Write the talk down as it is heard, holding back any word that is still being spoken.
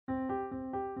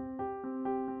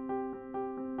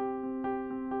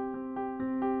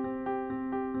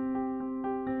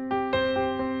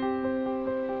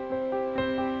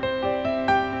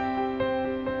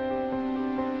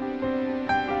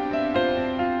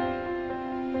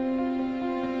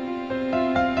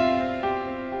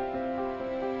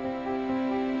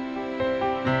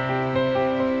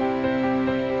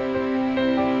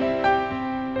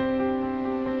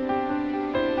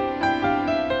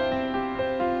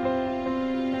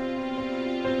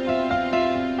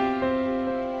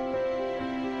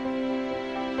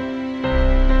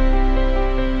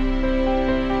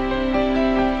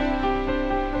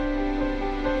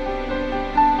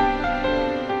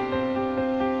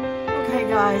Okay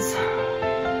guys,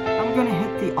 I'm gonna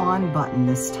hit the on button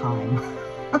this time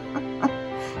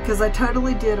because I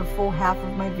totally did a full half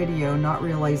of my video not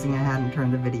realizing I hadn't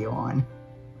turned the video on.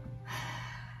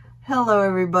 Hello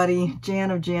everybody,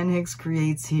 Jan of Jan Hicks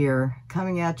Creates here,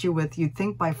 coming at you with, you'd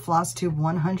think by Flosstube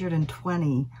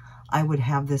 120 I would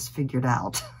have this figured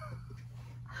out.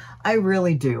 I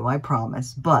really do, I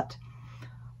promise, but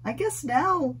I guess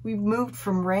now we've moved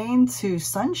from rain to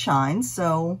sunshine,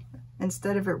 so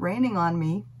instead of it raining on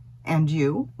me and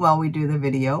you while we do the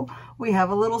video, we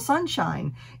have a little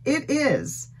sunshine. It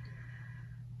is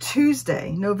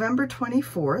Tuesday, November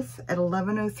 24th at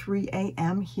 11:03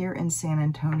 a.m. here in San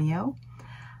Antonio.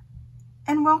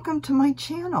 And welcome to my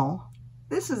channel.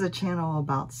 This is a channel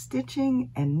about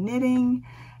stitching and knitting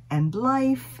and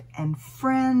life and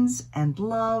friends and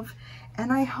love.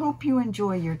 And I hope you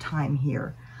enjoy your time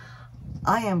here.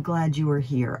 I am glad you are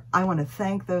here. I want to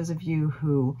thank those of you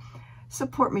who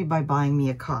support me by buying me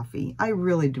a coffee. I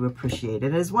really do appreciate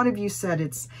it. As one of you said,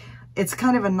 it's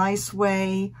kind of a nice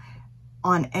way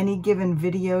on any given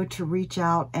video to reach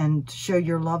out and show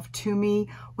your love to me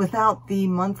without the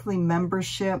monthly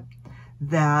membership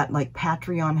that like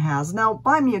Patreon has. Now,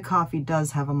 Buy Me a Coffee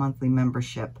does have a monthly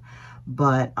membership,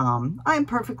 but I'm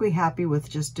perfectly happy with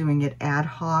just doing it ad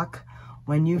hoc.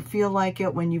 When you feel like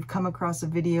it, when you've come across a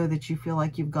video that you feel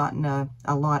like you've gotten a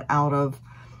lot out of,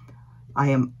 I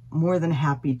am more than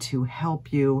happy to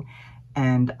help you,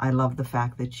 and I love the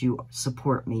fact that you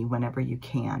support me whenever you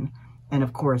can. And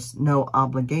of course, no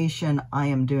obligation. I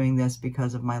am doing this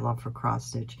because of my love for cross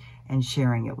stitch and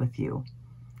sharing it with you.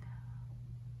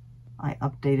 I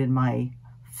updated my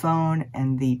phone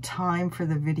and the time for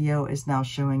the video is now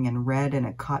showing in red, and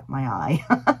it caught my eye.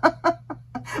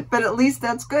 But at least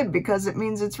that's good because it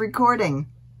means it's recording.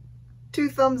 2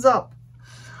 thumbs up.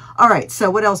 All right, so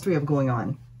what else do we have going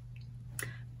on?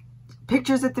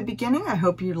 Pictures at the beginning. I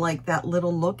hope you like that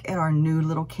little look at our new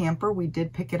little camper. We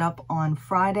did pick it up on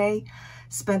Friday.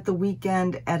 Spent the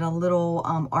weekend at a little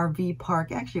RV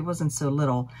park. Actually, it wasn't so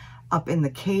little. Up in the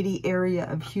Katy area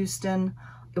of Houston.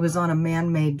 It was on a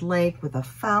man-made lake with a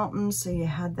fountain. So you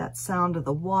had that sound of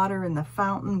the water in the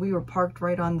fountain. We were parked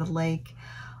right on the lake.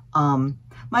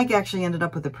 Mike actually ended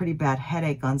up with a pretty bad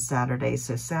headache on Saturday.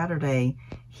 So Saturday,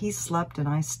 he slept and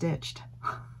I stitched.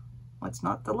 What's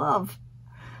not to love?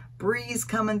 Breeze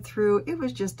coming through. It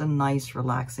was just a nice,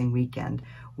 relaxing weekend.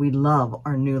 We love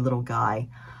our new little guy.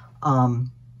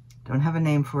 Don't have a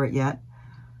name for it yet.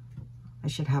 I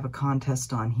should have a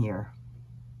contest on here.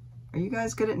 Are you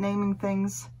guys good at naming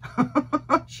things?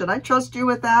 Should I trust you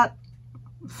with that?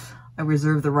 I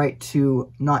reserve the right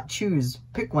to not choose,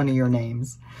 pick one of your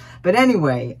names. But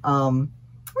anyway,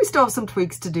 we still have some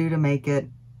tweaks to do to make it,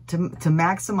 to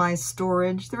maximize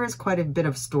storage. There is quite a bit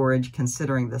of storage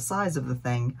considering the size of the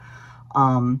thing.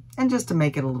 And just to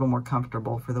make it a little more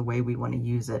comfortable for the way we want to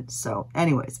use it. So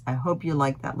anyways, I hope you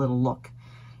like that little look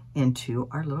into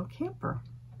our little camper.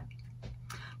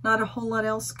 Not a whole lot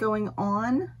else going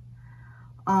on.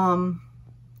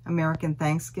 American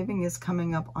Thanksgiving is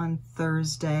coming up on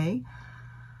Thursday.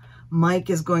 Mike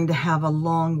is going to have a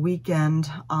long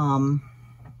weekend. I don't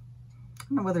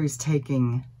know whether he's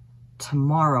taking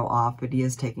tomorrow off, but he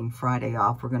is taking Friday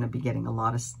off. We're going to be getting a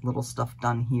lot of little stuff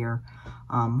done here.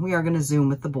 We are going to Zoom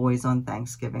with the boys on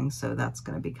Thanksgiving, so that's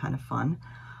going to be kind of fun.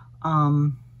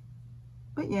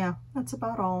 But yeah, that's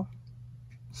about all.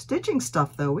 Stitching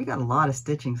stuff, though. We got a lot of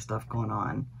stitching stuff going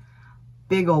on.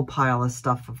 Big old pile of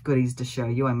stuff of goodies to show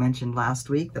you. I mentioned last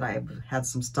week that I had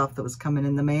some stuff that was coming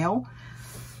in the mail.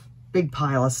 Big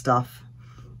pile of stuff.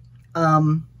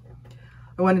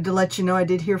 I wanted to let you know I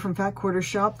did hear from Fat Quarter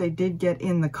Shop. They did get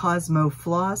in the Cosmo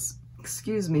floss,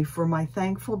 for my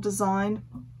Thankful design.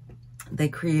 They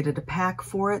created a pack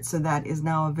for it, so that is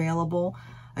now available.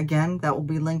 Again, that will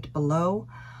be linked below.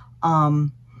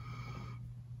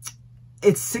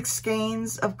 It's 6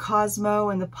 skeins of Cosmo,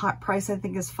 and the price I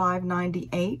think is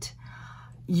 $5.98.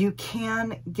 You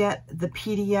can get the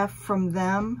PDF from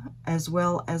them as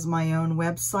well as my own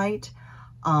website,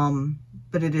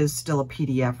 but it is still a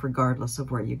PDF regardless of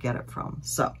where you get it from.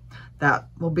 So that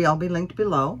will be, I'll be linked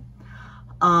below.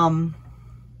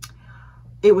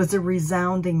 It was a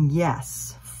resounding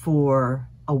yes for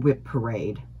a whip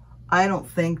parade. I don't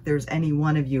think there's any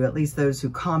one of you, at least those who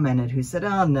commented, who said,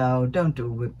 oh no, don't do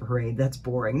a whip parade, that's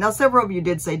boring. Now, several of you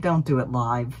did say don't do it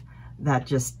live. That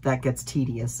gets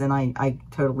tedious, and I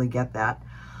totally get that.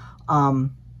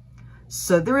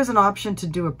 So there is an option to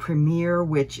do a premiere,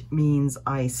 which means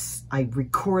I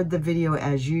record the video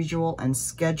as usual and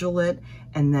schedule it,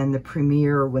 and then the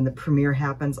premiere, when the premiere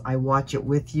happens, I watch it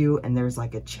with you, and there's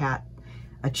like a chat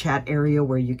area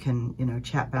where you can,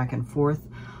 chat back and forth.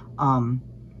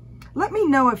 Let me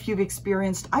know if you've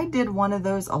experienced, I did one of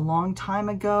those a long time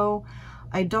ago.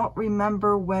 I don't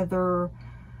remember whether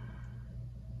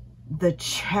the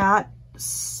chat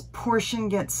portion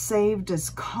gets saved as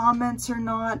comments or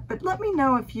not, but let me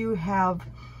know if you have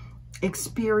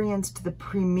experienced the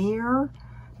premiere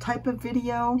type of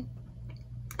video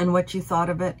and what you thought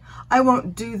of it. I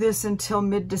won't do this until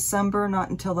mid-December, not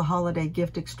until the holiday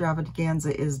gift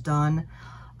extravaganza is done.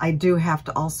 I do have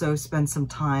to also spend some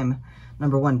time,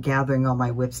 number one, gathering all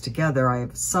my whips together. I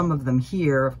have some of them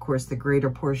here. Of course, the greater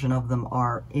portion of them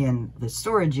are in the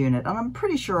storage unit, and I'm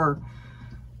pretty sure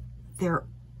they're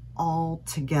all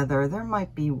together. There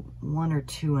might be one or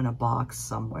two in a box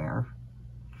somewhere.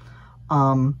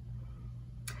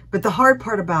 But the hard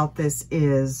part about this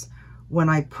is when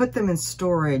I put them in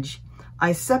storage,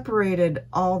 I separated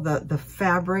all the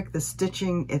fabric, the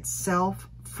stitching itself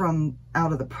from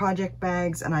out of the project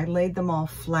bags, and I laid them all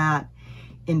flat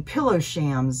in pillow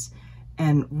shams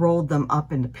and rolled them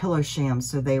up into pillow shams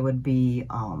so they would be,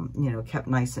 you know, kept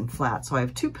nice and flat. So I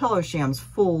have 2 pillow shams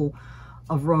full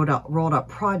of rolled up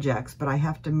projects, but I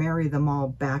have to marry them all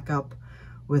back up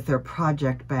with their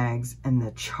project bags and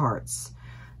the charts.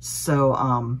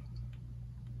 So,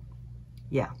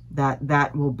 yeah,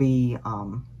 that will be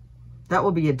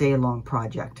a day-long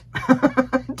project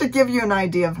to give you an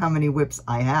idea of how many whips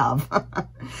I have.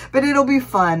 But it'll be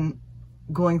fun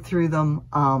going through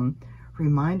them,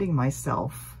 reminding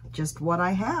myself just what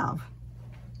I have.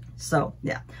 So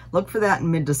yeah, look for that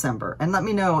in mid-December, and let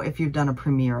me know if you've done a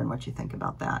premiere and what you think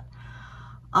about that.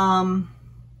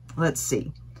 Let's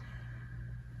see.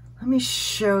 Let me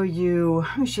show you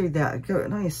that. Go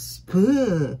nice.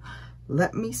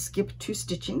 Let me skip to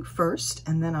stitching first,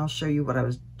 and then I'll show you what I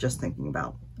was just thinking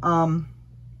about.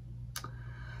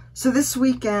 So this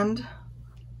weekend,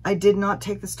 I did not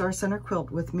take the Star Center quilt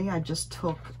with me. I just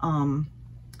took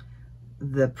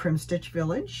the Prim Stitch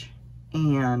Village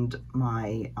and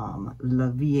my La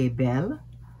Vie est Belle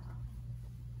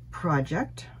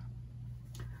project.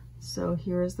 So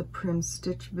here is the Prim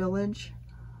Stitch Village.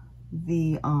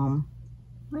 The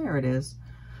there it is.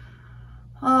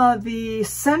 The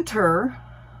center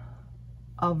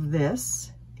of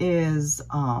this is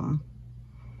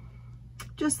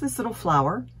just this little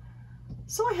flower.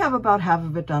 So I have about half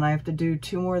of it done. I have to do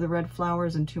 2 more of the red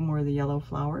flowers and 2 more of the yellow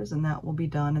flowers, and that will be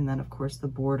done. And then of course the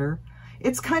border.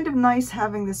 It's kind of nice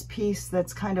having this piece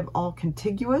that's kind of all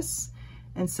contiguous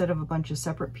instead of a bunch of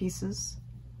separate pieces.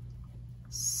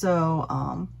 So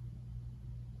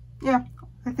yeah,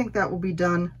 I think that will be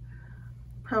done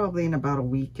probably in about a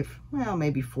week, well,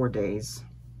 maybe 4 days.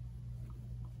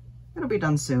 It'll be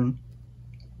done soon.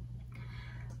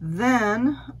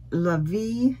 Then La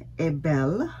Vie est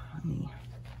Belle. Let me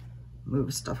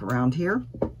move stuff around here.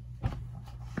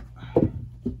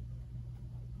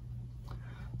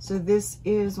 So this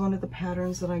is one of the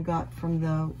patterns that I got from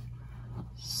the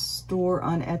store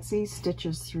on Etsy,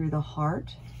 Stitches Through the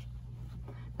Heart.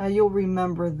 Now you'll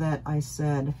remember that I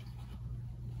said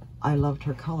I loved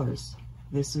her colors.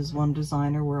 This is one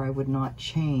designer where I would not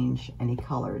change any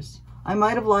colors. I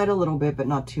might have lied a little bit, but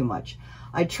not too much.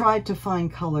 I tried to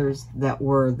find colors that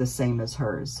were the same as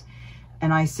hers.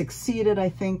 And I succeeded, I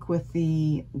think, with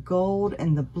the gold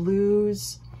and the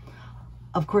blues.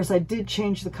 Of course, I did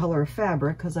change the color of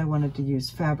fabric because I wanted to use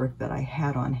fabric that I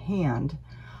had on hand.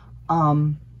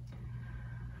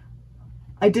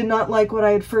 I did not like what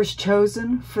I had first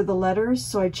chosen for the letters,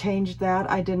 so I changed that.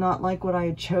 I did not like what I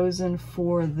had chosen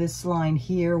for this line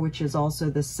here, which is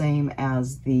also the same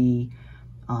as the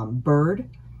bird.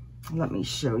 Let me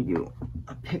show you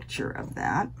a picture of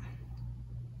that.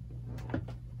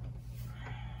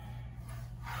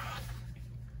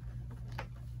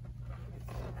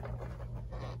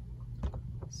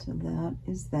 So that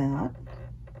is that.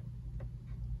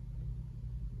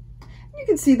 You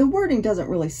can see the wording doesn't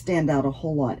really stand out a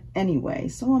whole lot anyway,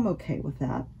 so I'm okay with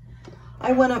that.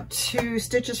 I went up to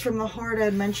Stitches from the Heart. I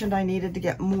had mentioned I needed to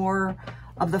get more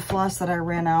of the floss that I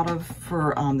ran out of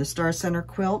for the Star Center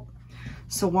quilt.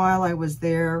 So while I was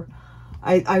there,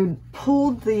 I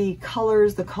pulled the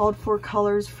colors, the called for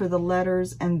colors for the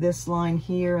letters and this line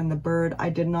here and the bird. I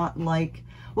did not like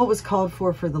what was called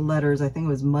for the letters. I think it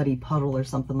was Muddy Puddle or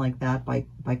something like that by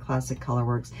Classic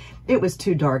Colorworks. It was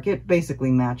too dark. It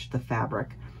basically matched the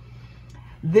fabric.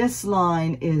 This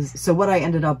line is, so what I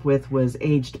ended up with was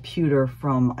Aged Pewter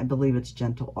from, I believe it's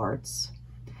Gentle Arts.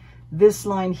 This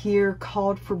line here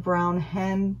called for Brown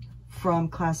Hen from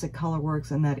Classic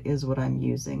Colorworks, and that is what I'm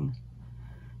using.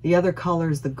 The other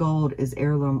colors, the gold is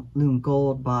Heirloom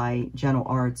Gold by Gentle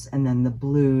Arts, and then the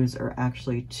blues are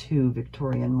actually 2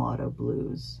 Victorian Motto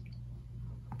blues.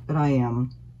 But I am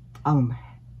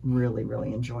really,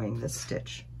 really enjoying this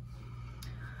stitch.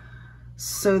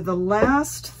 So the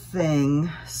last thing,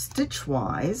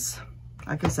 stitch-wise,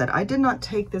 like I said, I did not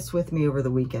take this with me over the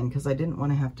weekend because I didn't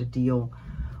want to have to deal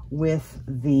with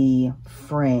the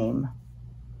frame.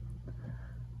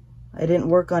 I didn't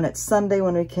work on it Sunday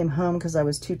when we came home because I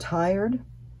was too tired,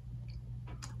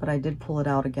 but I did pull it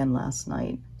out again last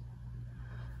night.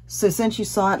 So since you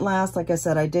saw it last, like I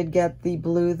said, I did get the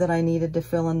blue that I needed to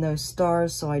fill in those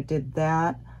stars, so I did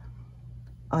that.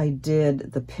 I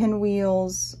did the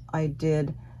pinwheels. I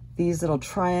did these little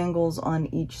triangles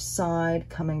on each side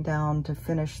coming down to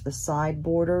finish the side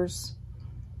borders.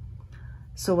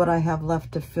 So what I have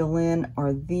left to fill in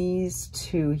are these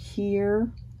two here,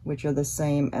 which are the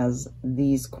same as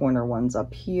these corner ones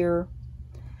up here.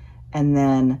 And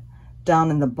then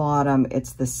down in the bottom,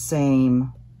 it's the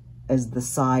same as the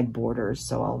side borders.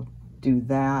 So I'll do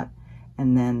that.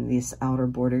 And then this outer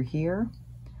border here.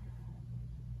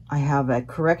 I have a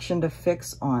correction to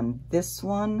fix on this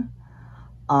one,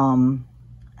 and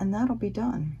that'll be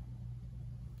done.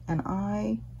 And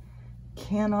I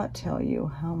cannot tell you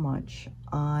how much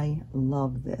I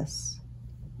love this.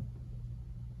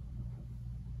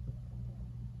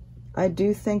 I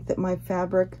do think that my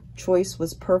fabric choice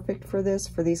was perfect for this,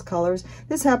 for these colors.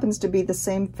 This happens to be the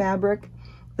same fabric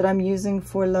that I'm using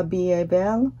for La Vie est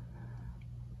Belle.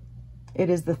 It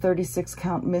is the 36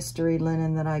 count mystery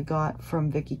linen that I got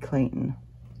from Vicki Clayton.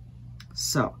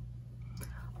 So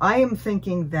I am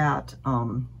thinking that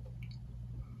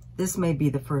this may be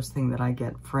the first thing that I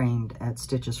get framed at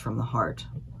Stitches from the Heart.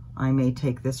 I may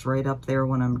take this right up there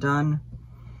when I'm done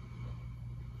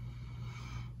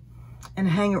and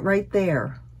hang it right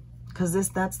there, because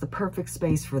that's the perfect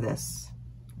space for this.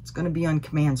 It's going to be on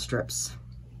command strips.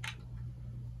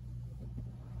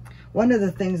 One of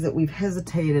the things that we've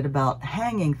hesitated about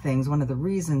hanging things, one of the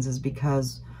reasons is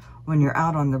because when you're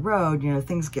out on the road, you know,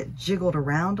 things get jiggled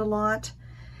around a lot.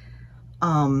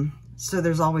 So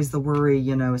there's always the worry,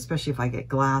 you know, especially if I get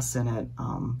glass in it,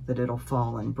 that it'll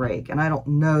fall and break. And I don't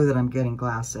know that I'm getting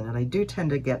glass in it. I do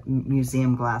tend to get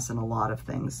museum glass in a lot of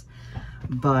things.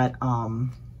 But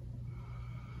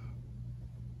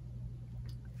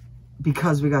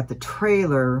because we got the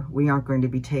trailer, we aren't going to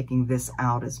be taking this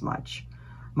out as much.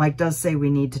 Mike does say we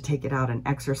need to take it out and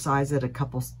exercise it a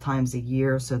couple times a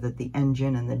year so that the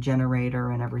engine and the generator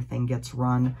and everything gets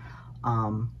run.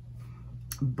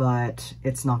 But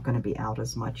it's not going to be out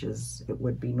as much as it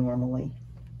would be normally.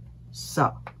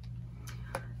 So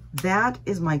that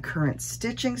is my current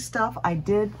stitching stuff. I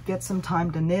did get some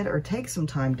time to knit, or take some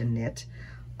time to knit.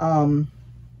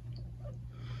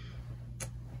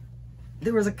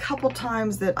 There was a couple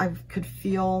times that I could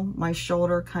feel my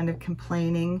shoulder kind of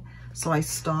complaining, so I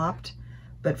stopped.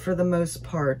 But for the most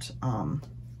part,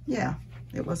 yeah,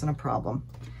 it wasn't a problem.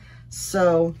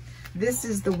 So this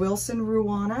is the Wilson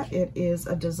Ruana. It is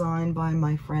a design by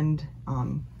my friend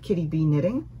Kitty B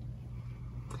Knitting.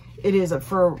 It is,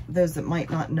 for those that might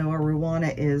not know, a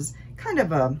Ruana is kind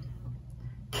of a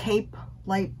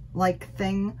cape-like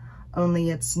thing, only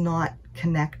it's not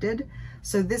connected.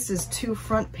 So this is 2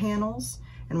 front panels,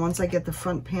 and once I get the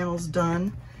front panels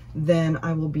done, then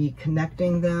I will be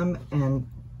connecting them and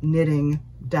knitting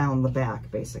down the back,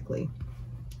 basically.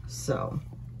 So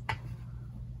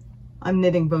I'm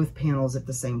knitting both panels at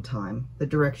the same time. The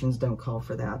directions don't call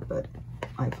for that, but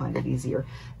I find it easier.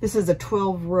 This is a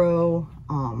 12-row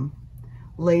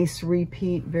lace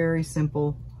repeat, very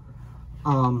simple.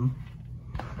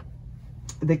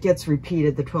 That gets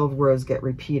repeated, the 12 rows get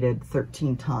repeated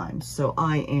 13 times. So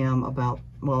I am about,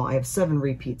 well, I have 7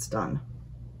 repeats done.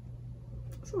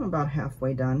 So I'm about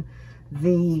halfway done.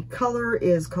 The color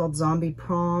is called Zombie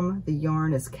Prom. The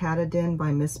yarn is Katadyn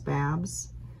by Miss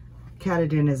Babs.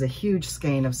 Katadyn is a huge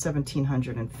skein of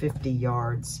 1,750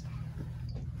 yards.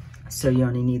 So you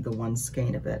only need the 1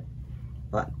 skein of it.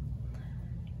 But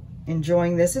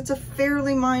enjoying this. It's a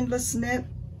fairly mindless knit.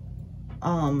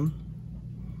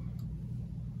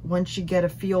 Once you get a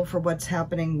feel for what's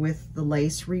happening with the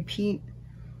lace repeat,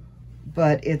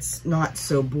 but it's not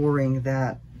so boring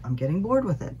that I'm getting bored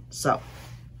with it. So,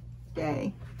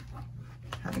 yay,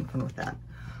 having fun with that.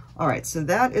 All right, so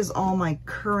that is all my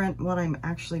current, what I'm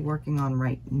actually working on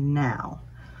right now.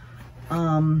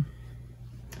 I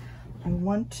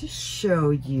want to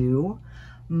show you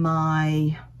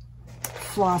my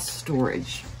floss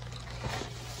storage.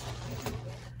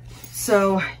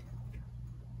 So,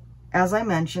 as I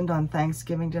mentioned on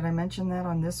Thanksgiving, did I mention that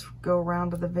on this go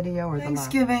around of the video? Or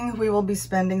Thanksgiving, we will be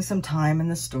spending some time in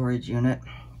the storage unit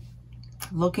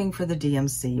looking for the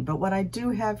DMC. But what I do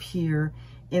have here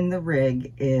in the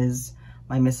rig is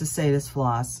my Mrs. Sadis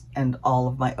floss, and all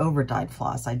of my overdyed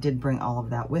floss. I did bring all of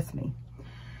that with me.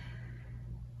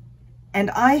 And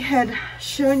I had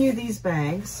shown you these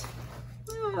bags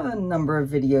a number of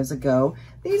videos ago.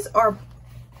 These are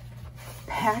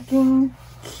packing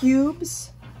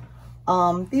cubes.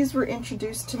 These were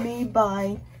introduced to me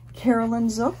by Carolyn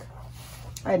Zook.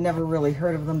 I had never really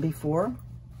heard of them before.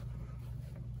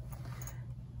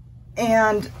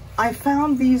 And I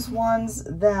found these ones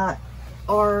that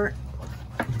are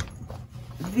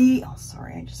the, oh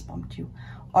sorry, I just bumped you,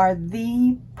 are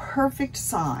the perfect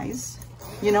size.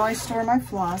 You know, I store my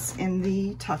floss in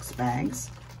the Tux bags.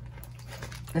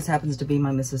 This happens to be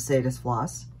my Mrs. Sadis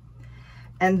floss.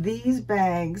 And these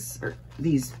bags, or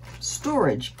these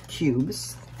storage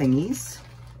cubes, thingies,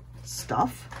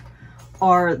 stuff,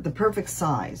 are the perfect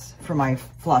size for my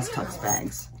Floss Tux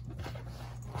bags.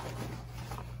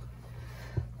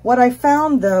 What I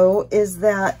found though is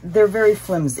that they're very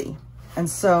flimsy. And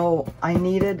so I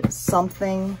needed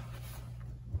something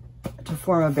to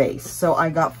form a base. So I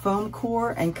got foam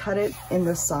core and cut it in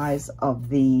the size of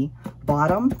the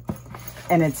bottom,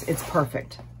 and it's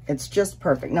perfect. It's just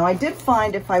perfect. Now I did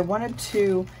find if I wanted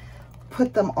to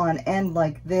put them on end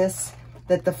like this,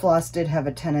 that the floss did have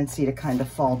a tendency to kind of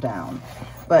fall down.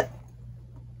 But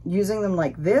using them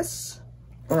like this,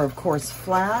 or of course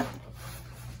flat,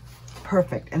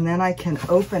 perfect. And then I can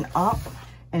open up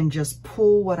and just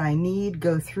pull what I need,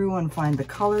 go through and find the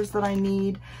colors that I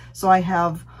need. So I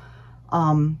have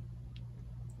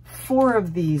 4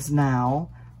 of these now,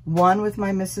 1 with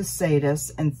my Mrs.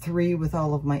 Sadis and 3 with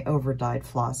all of my overdyed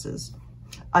flosses.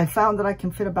 I found that I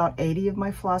can fit about 80 of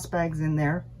my floss bags in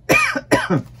there,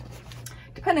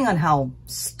 depending on how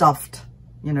stuffed,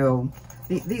 you know,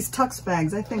 these Tux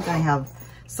bags. I think I have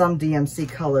some DMC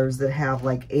colors that have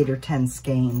like 8 or 10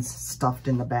 skeins stuffed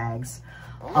in the bags.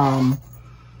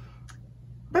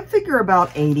 But figure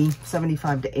about 80,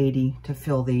 75 to 80 to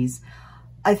fill these.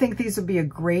 I think these would be a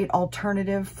great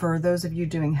alternative for those of you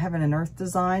doing heaven and earth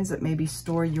designs that maybe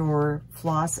store your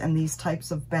floss in these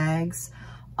types of bags.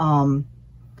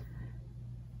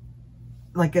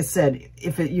 Like I said,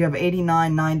 if you have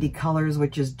 89, 90 colors,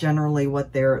 which is generally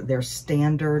what their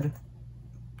standard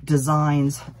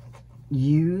designs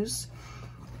use,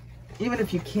 even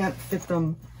if you can't fit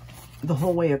them the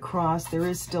whole way across, there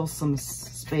is still some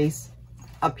space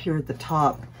up here at the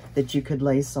top that you could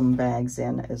lay some bags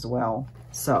in as well.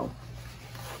 So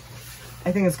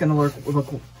I think it's going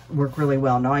to work really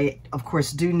well. Now I, of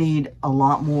course, do need a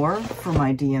lot more for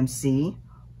my DMC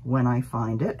when I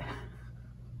find it.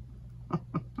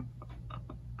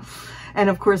 And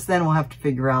of course, then we'll have to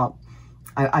figure out,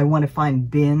 I want to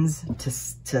find bins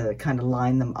to kind of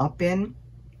line them up in.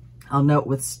 I'll note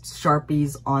with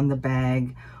Sharpies on the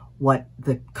bag what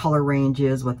the color range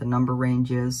is, what the number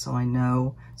range is, so I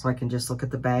know, so I can just look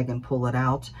at the bag and pull it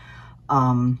out.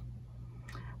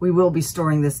 We will be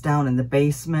storing this down in the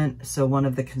basement, so one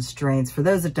of the constraints, for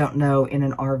those that don't know, in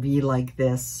an RV like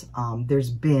this, there's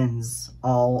bins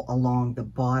all along the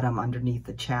bottom underneath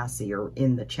the chassis, or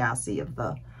in the chassis of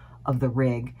the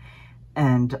rig.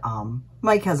 And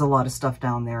Mike has a lot of stuff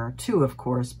down there too, of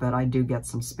course, but I do get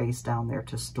some space down there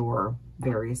to store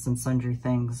various and sundry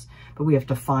things. But we have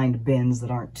to find bins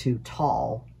that aren't too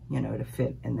tall, you know, to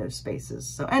fit in those spaces.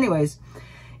 So anyways,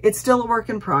 it's still a work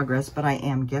in progress, but I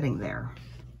am getting there.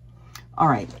 All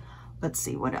right, let's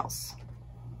see what else.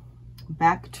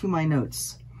 Back to my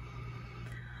notes.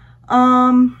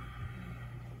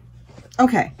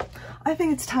 Okay, I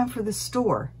think it's time for the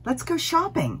store. Let's go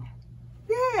shopping.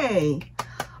 Yay!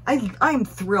 I'm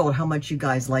thrilled how much you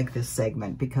guys like this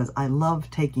segment because I love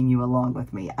taking you along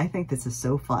with me. I think this is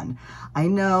so fun. I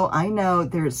know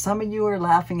there's some of you are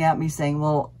laughing at me saying,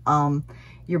 well,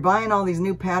 you're buying all these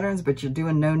new patterns, but you're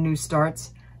doing no new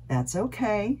starts. That's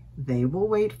okay. They will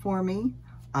wait for me.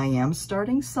 I am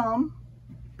starting some,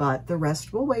 but the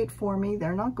rest will wait for me.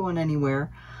 They're not going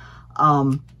anywhere.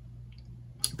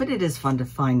 But it is fun to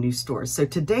find new stores. So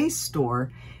today's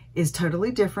store is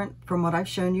totally different from what I've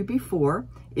shown you before.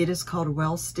 It is called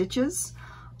Well Stitches.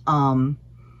 And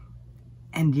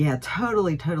yeah,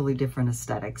 totally different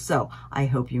aesthetic. So I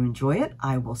hope you enjoy it.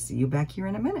 I will see you back here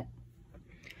in a minute.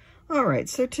 All right,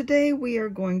 so today we are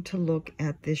going to look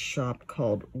at this shop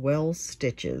called Well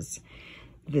Stitches.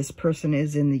 This person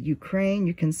is in the Ukraine.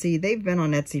 You can see they've been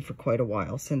on Etsy for quite a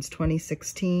while, since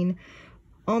 2016.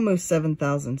 Almost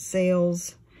 7,000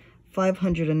 sales,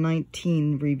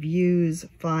 519 reviews,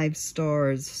 5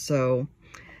 stars. So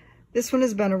this one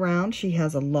has been around. She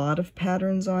has a lot of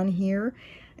patterns on here.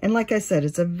 And like I said,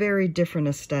 it's a very different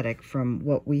aesthetic from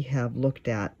what we have looked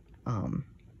at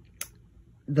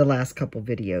the last couple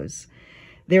videos.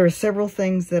 There are several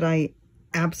things that I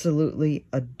absolutely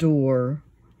adore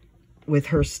with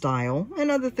her style,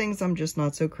 and other things I'm just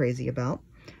not so crazy about.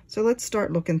 So let's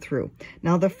start looking through.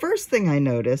 Now, the first thing I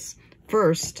notice,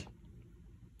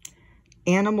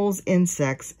 animals,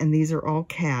 insects, and these are all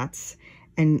cats.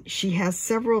 And she has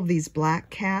several of these black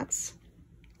cats.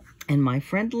 And my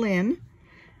friend Lynn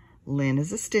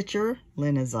is a stitcher.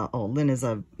 Lynn is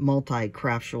a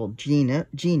multi-craftual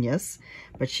genius,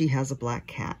 but she has a black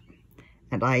cat.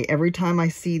 And every time I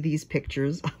see these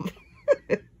pictures of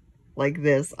like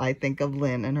this, I think of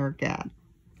Lynn and her cat.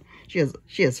 She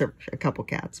has a couple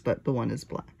cats, but the one is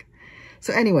black.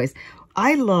 So anyways,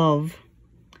 I love,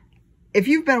 if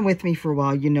you've been with me for a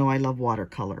while, you know I love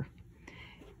watercolor.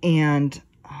 And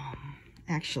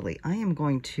actually, I am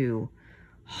going to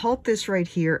halt this right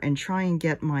here and try and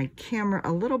get my camera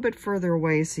a little bit further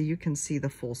away so you can see the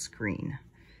full screen.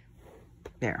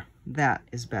 There, that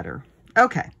is better.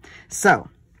 Okay, so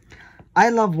I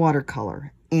love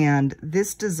watercolor. And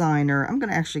this designer, I'm going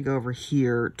to actually go over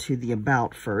here to the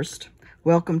About first.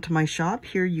 Welcome to my shop.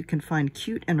 Here you can find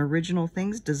cute and original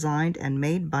things designed and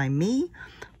made by me.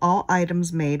 All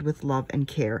items made with love and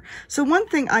care. So one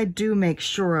thing I do make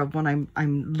sure of when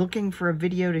I'm looking for a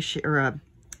video to share, or a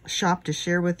shop to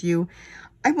share with you,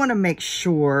 I want to make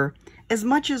sure, as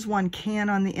much as one can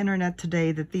on the internet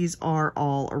today, that these are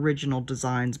all original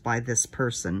designs by this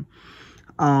person.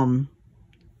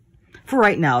 For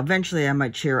right now, eventually I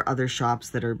might share other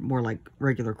shops that are more like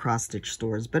regular cross-stitch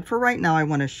stores. But for right now, I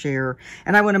want to share,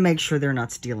 and I want to make sure they're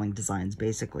not stealing designs,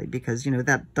 basically, because, you know,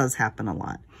 that does happen a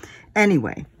lot.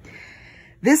 Anyway,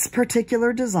 this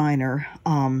particular designer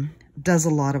does a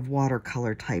lot of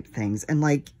watercolor type things. And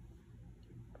like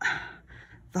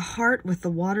the heart with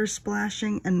the water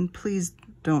splashing, and please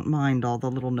don't mind all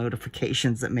the little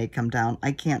notifications that may come down.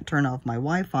 I can't turn off my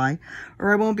Wi-Fi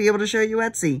or I won't be able to show you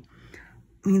Etsy.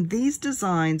 I mean, these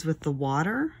designs with the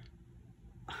water,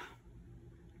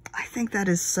 I think that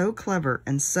is so clever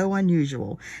and so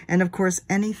unusual. And of course,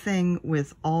 anything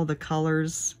with all the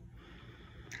colors.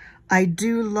 I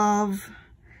do love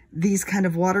these kind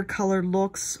of watercolor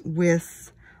looks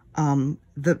with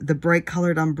the bright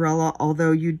colored umbrella,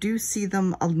 although you do see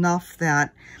them enough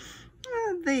that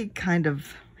they kind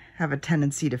of have a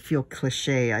tendency to feel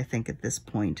cliche, I think, at this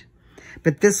point.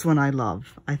 But this one I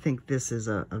love. I think this is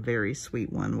a very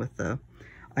sweet one with the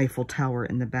Eiffel Tower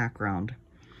in the background.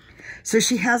 So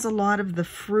she has a lot of the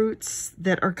fruits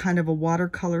that are kind of a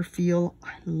watercolor feel.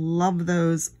 I love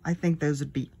those. I think those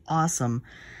would be awesome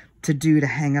to do to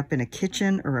hang up in a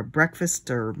kitchen or a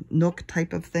breakfast or nook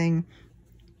type of thing.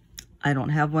 I don't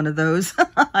have one of those.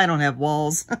 I don't have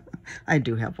walls. I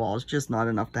do have walls, just not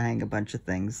enough to hang a bunch of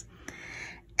things.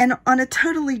 And on a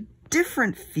totally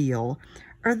different feel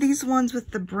are these ones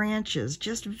with the branches,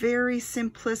 just very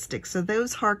simplistic. So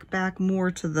those hark back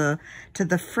more to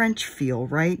the French feel,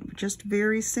 right? Just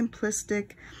very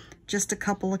simplistic, just a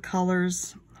couple of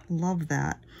colors. Love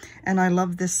that. And I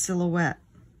love this silhouette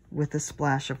with a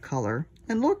splash of color.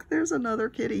 And look, there's another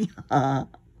kitty. I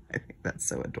think that's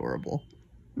so adorable.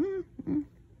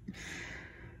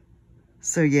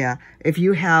 So yeah, if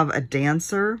you have a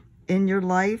dancer in your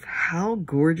life, how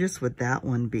gorgeous would that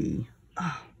one be?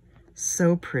 Oh,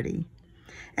 so pretty.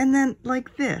 And then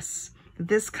like this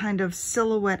kind of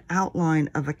silhouette outline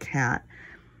of a cat.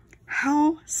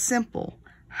 How simple,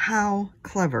 how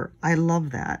clever. I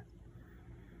love that.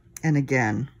 And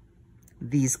again,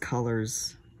 these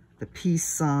colors, the peace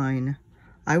sign.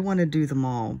 I want to do them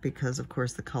all because of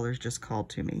course the colors just called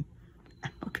to me.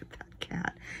 And look at that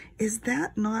cat. Is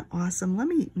that not awesome? Let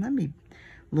me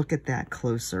look at that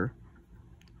closer.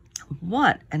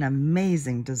 What an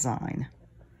amazing design.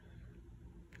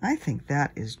 I think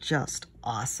that is just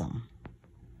awesome.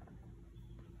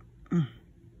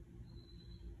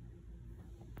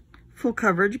 Full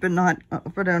coverage,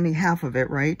 but only half of it,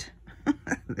 right?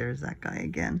 There's that guy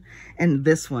again. And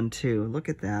this one too. Look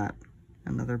at that.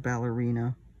 Another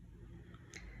ballerina.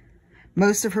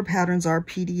 Most of her patterns are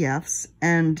PDFs,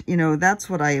 and you know, that's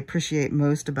what I appreciate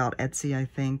most about Etsy, I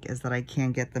think, is that I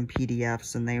can get them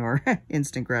PDFs and they are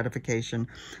instant gratification.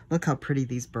 Look how pretty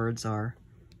these birds are.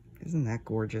 Isn't that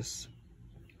gorgeous?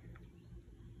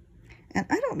 And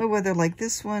I don't know whether like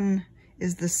this one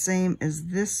is the same as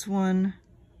this one.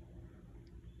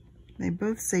 They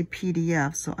both say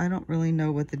PDF, so I don't really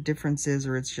know what the difference is,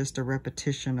 or it's just a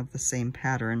repetition of the same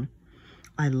pattern.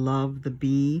 I love the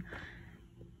bee.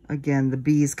 Again, the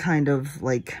bee is kind of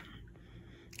like,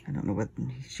 I don't know what,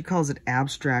 she calls it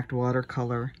abstract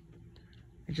watercolor.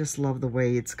 I just love the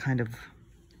way it's kind of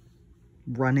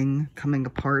running, coming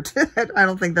apart. I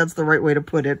don't think that's the right way to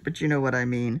put it, but you know what I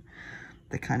mean.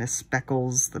 The kind of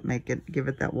speckles that give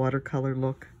it that watercolor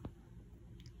look.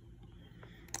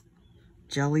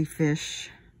 jellyfish.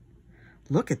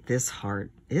 Look at this heart.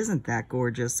 Isn't that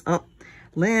gorgeous? Oh,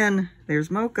 Lynn,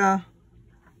 there's Mocha.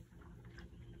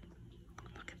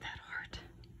 Look at that heart.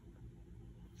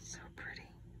 So pretty.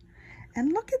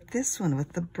 And look at this one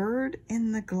with the bird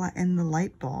in the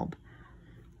light bulb.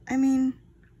 I mean,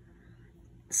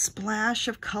 splash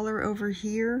of color over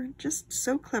here. Just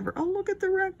so clever. Oh, look at the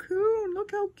raccoon.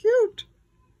 Look how cute.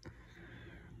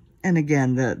 And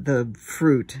again, the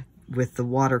fruit with the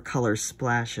watercolor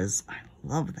splashes. I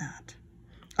love that.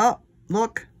 Oh,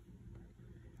 look.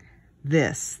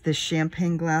 This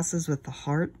champagne glasses with the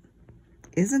heart.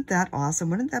 Isn't that awesome?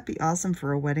 Wouldn't that be awesome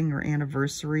for a wedding or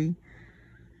anniversary?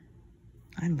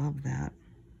 I love that.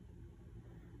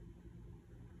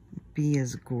 B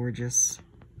is gorgeous.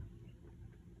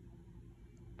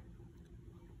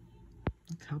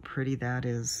 Look how pretty that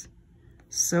is.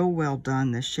 So well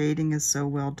done. The shading is so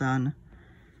well done.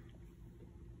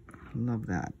 Love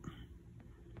that.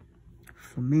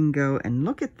 Flamingo. And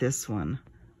look at this one.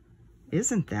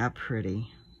 Isn't that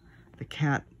pretty? The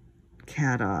cat,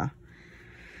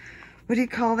 what do you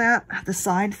call that? The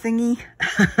side thingy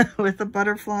with the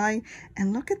butterfly.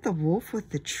 And look at the wolf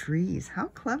with the trees. How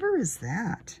clever is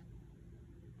that?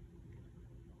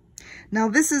 Now,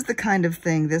 this is the kind of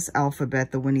thing, this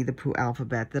alphabet, the Winnie the Pooh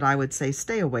alphabet, that I would say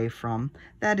stay away from.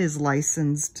 That is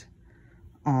licensed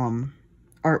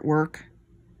artwork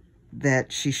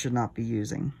that she should not be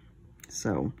using.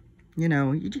 So, you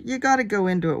know, you got to go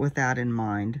into it with that in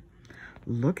mind.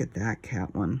 Look at that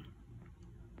cat one.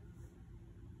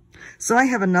 So I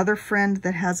have another friend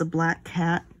that has a black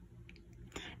cat,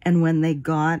 and when they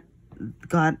got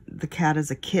the cat as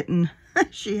a kitten,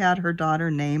 she had her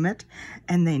daughter name it,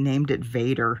 and they named it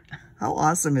Vader. How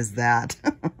awesome is that?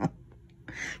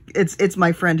 It's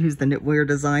my friend who's the knitwear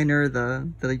designer,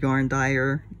 the yarn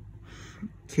dyer,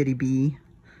 Kitty B.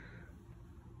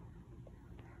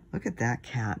 Look at that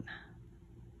cat.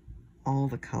 All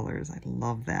the colors. I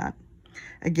love that.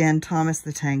 Again, Thomas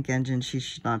the Tank Engine, she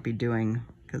should not be doing,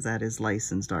 because that is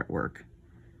licensed artwork.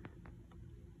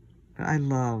 But I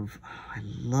love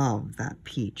that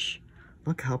peach.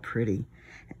 Look how pretty.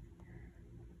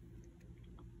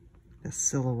 The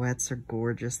silhouettes are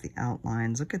gorgeous. The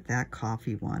outlines. Look at that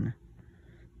coffee one.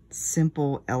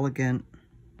 Simple, elegant.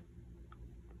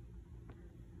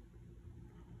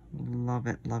 Love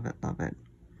it, love it, love it.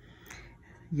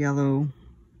 Yellow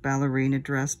ballerina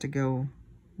dress to go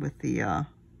with the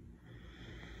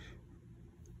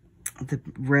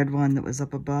red one that was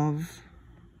up above.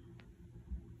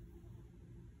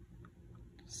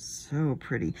 So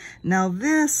pretty. Now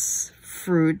this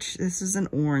fruit, this is an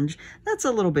orange. That's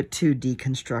a little bit too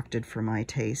deconstructed for my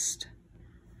taste.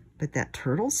 But that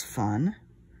turtle's fun.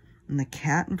 And the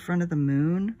cat in front of the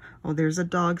moon. Oh, there's a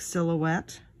dog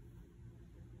silhouette.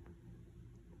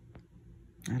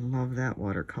 I love that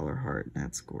watercolor heart.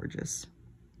 That's gorgeous.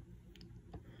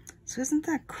 So isn't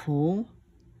that cool?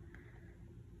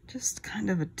 Just kind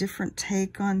of a different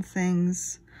take on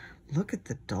things. Look at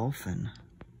the dolphin.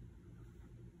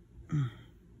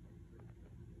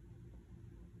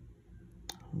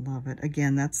 Love it.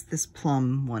 Again, this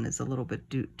plum one is a little bit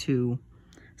too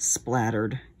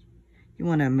splattered. You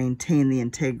want to maintain the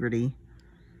integrity.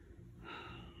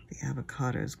 The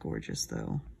avocado is gorgeous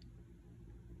though.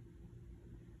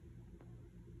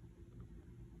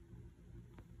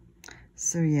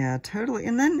 So yeah, totally.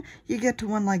 And then you get to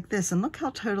one like this, and look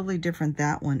how totally different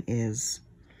that one is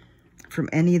from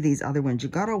any of these other ones. You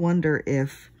gotta wonder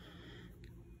if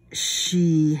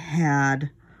she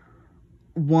had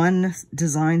one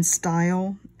design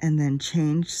style and then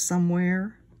changed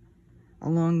somewhere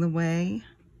along the way,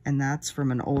 and that's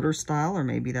from an older style, or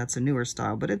maybe that's a newer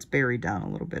style, but it's buried down a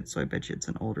little bit, so I bet you it's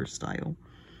an older style.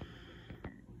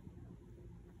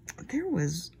 There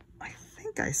was, I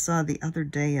think I saw the other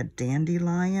day a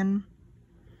dandelion,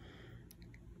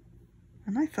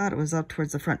 and I thought it was up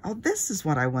towards the front. Oh, this is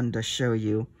what I wanted to show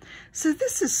you. So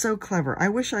this is so clever. I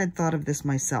wish I had thought of this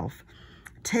myself.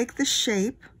 Take the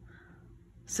shape.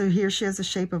 So here she has the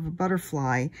shape of a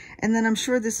butterfly. And then I'm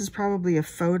sure this is probably a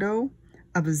photo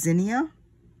of a zinnia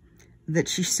that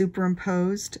she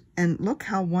superimposed. And look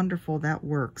how wonderful that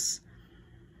works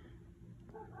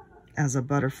as a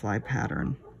butterfly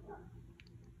pattern.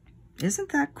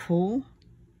 Isn't that cool?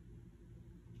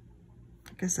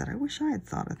 Like I said, I wish I had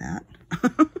thought of that.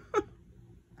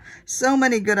 So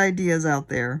many good ideas out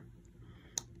there.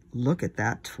 Look at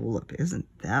that tulip. Isn't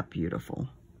that beautiful?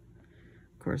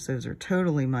 Of course, those are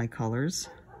totally my colors.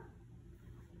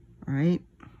 Right?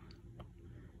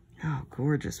 Oh,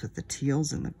 gorgeous with the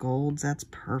teals and the golds. That's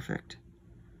perfect.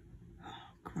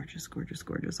 Oh, gorgeous, gorgeous,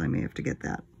 gorgeous. I may have to get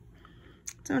that.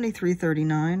 It's only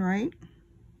 $3.39, right?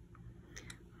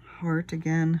 heart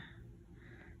again,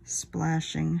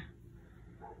 splashing,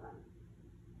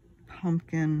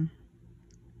 pumpkin.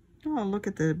 Oh, look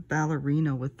at the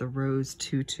ballerina with the rose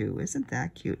tutu. Isn't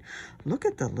that cute? Look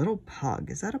at the little pug.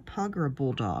 Is that a pug or a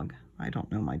bulldog? I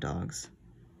don't know my dogs.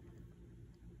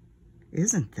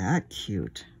 Isn't that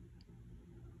cute?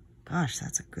 Gosh,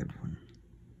 that's a good one.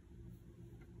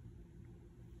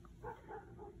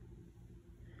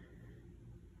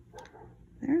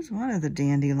 There's one of the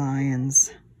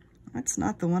dandelions. That's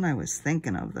not the one I was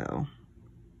thinking of, though.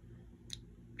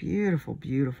 Beautiful,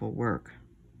 beautiful work.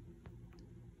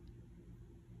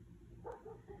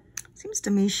 Seems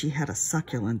to me she had a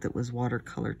succulent that was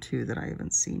watercolor too that I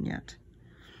haven't seen yet.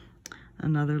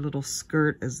 Another little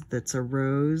skirt that's a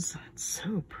rose. It's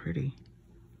so pretty.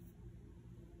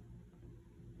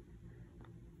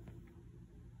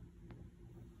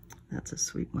 That's a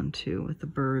sweet one too, with the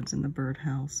birds in the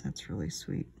birdhouse. That's really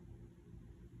sweet.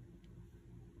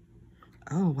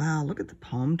 Oh wow, look at the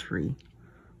palm tree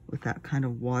with that kind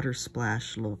of water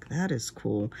splash look. That is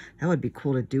cool. That would be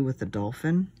cool to do with the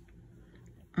dolphin.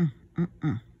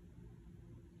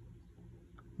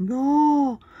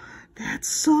 No, that's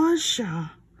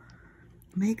Sasha.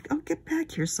 Oh, get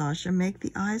back here, Sasha. Make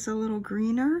the eyes a little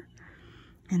greener.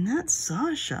 And that's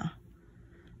Sasha.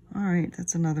 All right,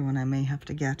 that's another one I may have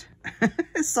to get.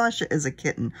 Sasha is a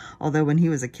kitten, although when he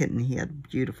was a kitten, he had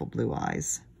beautiful blue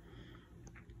eyes.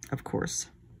 Of course.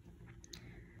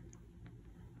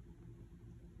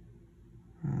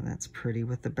 Oh, that's pretty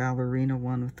with the ballerina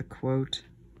one with the quote.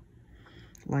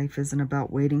 Life isn't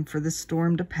about waiting for the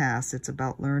storm to pass. It's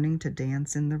about learning to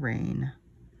dance in the rain.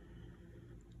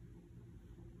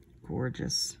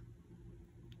 Gorgeous.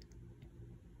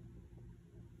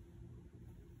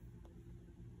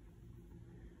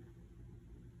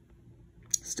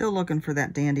 Still looking for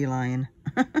that dandelion.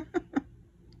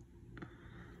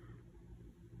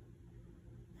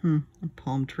 A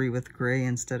palm tree with gray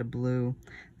instead of blue.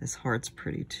 This heart's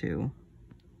pretty too.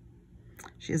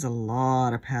 She has a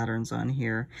lot of patterns on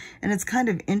here. And it's kind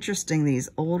of interesting, these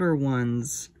older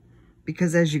ones,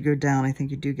 because as you go down, I think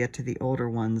you do get to the older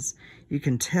ones, you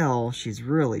can tell she's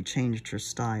really changed her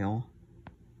style.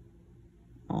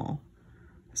 Oh,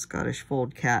 a Scottish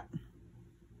fold cat.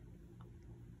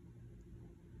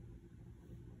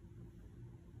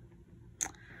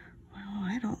 Well,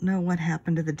 I don't know what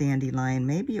happened to the dandelion.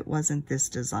 Maybe it wasn't this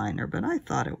designer, but I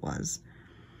thought it was.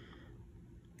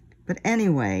 But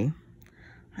anyway,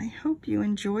 I hope you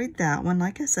enjoyed that one.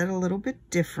 Like I said, a little bit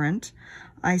different.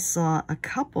 I saw a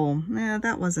couple.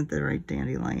 That wasn't the right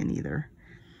dandelion either.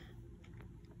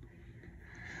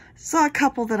 Saw a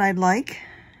couple that I'd like.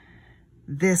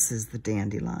 This is the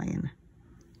dandelion.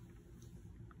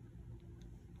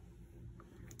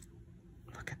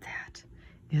 Look at that.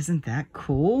 Isn't that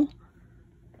cool?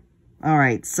 All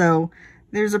right, so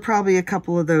there's probably a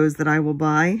couple of those that I will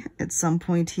buy at some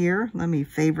point here. Let me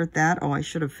favorite that. Oh, I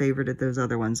should have favorited those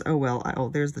other ones. Oh, well, oh,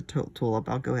 there's the tulip.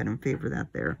 I'll go ahead and favor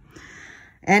that there.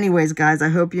 Anyways, guys, I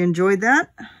hope you enjoyed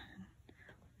that.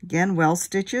 Again, well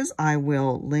stitches. I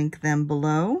will link them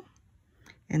below.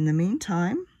 In the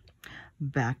meantime,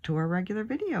 back to our regular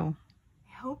video.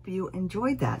 I hope you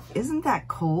enjoyed that. Isn't that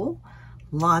cool?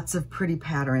 Lots of pretty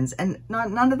patterns, and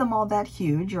none of them all that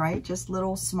huge, right? Just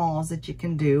little smalls that you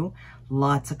can do.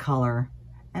 Lots of color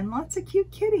and lots of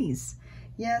cute kitties.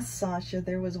 Yes, Sasha,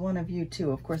 there was one of you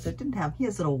too. Of course, it didn't have, he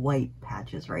has little white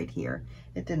patches right here.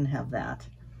 It didn't have that.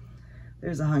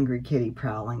 There's a hungry kitty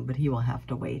prowling, but he will have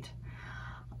to wait.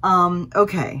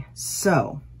 Okay,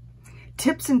 so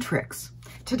tips and tricks.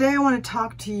 Today I want to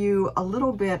talk to you a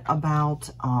little bit about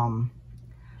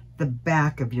the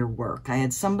back of your work. I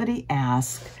had somebody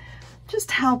ask,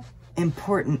 just how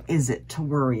important is it to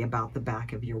worry about the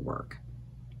back of your work?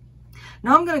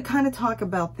 Now I'm going to kind of talk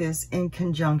about this in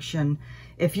conjunction.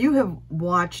 If you have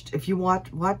watched, if you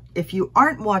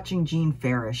aren't watching Jean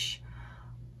Farish,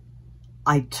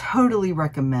 I totally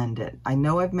recommend it. I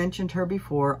know I've mentioned her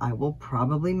before. I will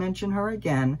probably mention her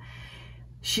again.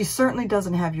 She certainly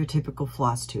doesn't have your typical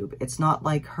Flosstube. It's not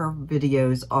like her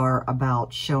videos are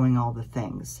about showing all the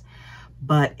things,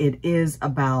 but it is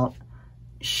about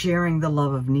sharing the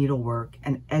love of needlework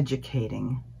and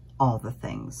educating all the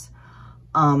things.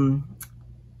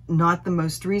 Not the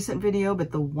most recent video,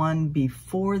 but the one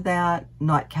before that,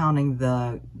 not counting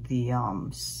the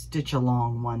stitch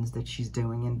along ones that she's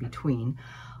doing in between.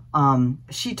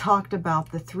 She talked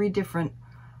about the 3 different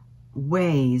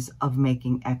ways of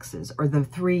making X's, or the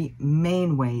 3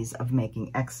 main ways of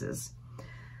making X's.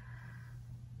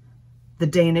 The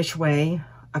Danish way,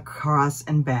 across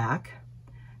and back.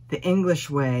 The English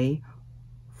way,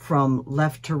 from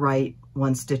left to right,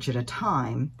 1 stitch at a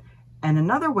time. And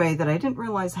another way that I didn't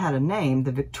realize had a name,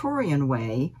 the Victorian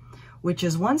way, which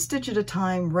is 1 stitch at a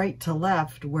time, right to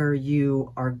left, where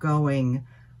you are going,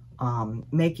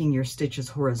 making your stitches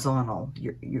horizontal.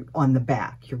 You're on the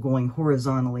back. You're going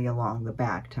horizontally along the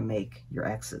back to make your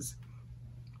X's.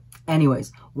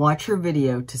 Anyways, watch her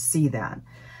video to see that.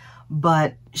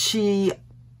 But she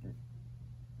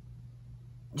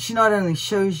not only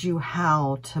shows you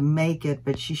how to make it,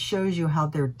 but she shows you how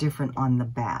they're different on the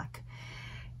back.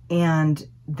 And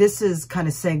this is kind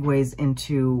of segues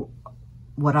into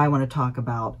what I want to talk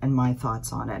about and my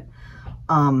thoughts on it.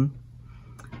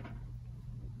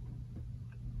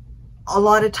 A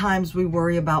lot of times we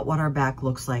worry about what our back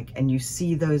looks like, and you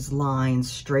see those lines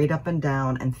straight up and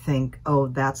down and think, oh,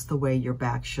 that's the way your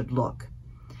back should look.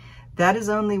 That is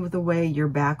only the way your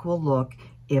back will look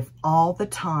if all the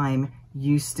time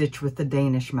you stitch with the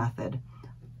Danish method,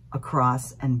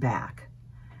 across and back.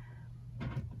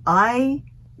 I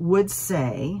would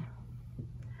say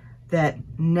that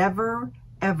never,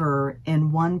 ever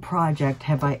in one project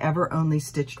have I ever only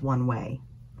stitched one way.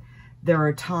 There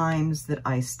are times that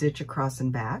I stitch across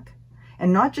and back,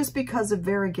 and not just because of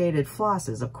variegated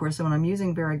flosses. Of course, when I'm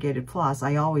using variegated floss,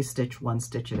 I always stitch 1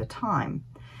 stitch at a time.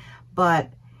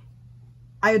 But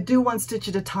I do 1 stitch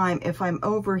at a time if I'm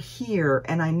over here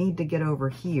and I need to get over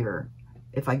here.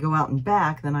 If I go out and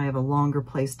back, then I have a longer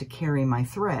place to carry my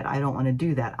thread. I don't want to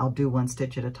do that. I'll do 1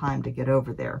 stitch at a time to get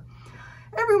over there.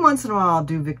 Every once in a while, I'll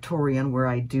do Victorian, where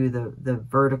I do the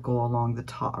vertical along the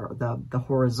top, or the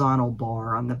horizontal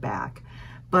bar on the back.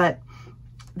 But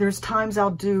there's times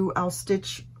I'll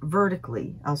stitch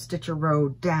vertically. I'll stitch a row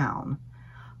down.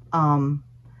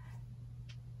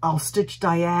 I'll stitch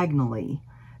diagonally.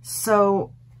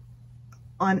 So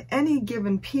on any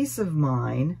given piece of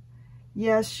mine,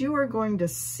 yes, you are going to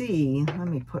see, let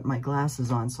me put my glasses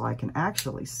on so I can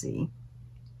actually see.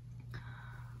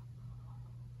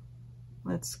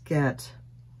 Let's get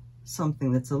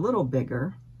something that's a little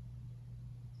bigger.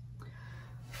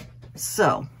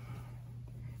 So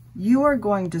you are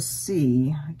going to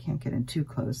see, I can't get in too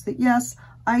close, that yes,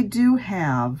 I do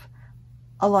have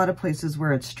a lot of places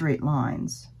where it's straight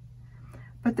lines.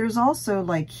 But there's also,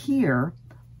 like here,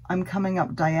 I'm coming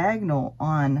up diagonal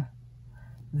on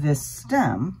this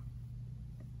stem.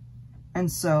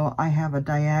 And so I have a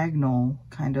diagonal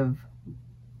kind of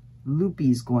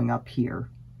loopies going up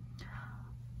here.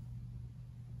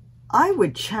 I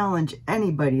would challenge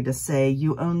anybody to say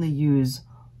you only use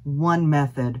one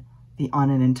method on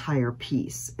an entire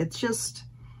piece. It's just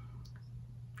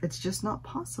not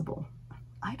possible,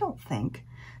 I don't think.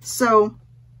 So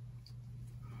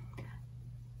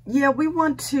yeah, we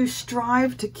want to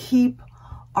strive to keep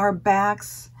our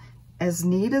backs as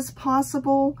neat as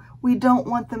possible. We don't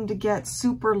want them to get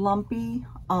super lumpy,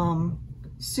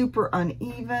 super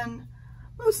uneven,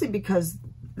 mostly because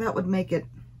that would make it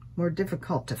more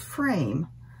difficult to frame.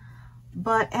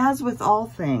 But as with all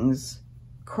things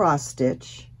cross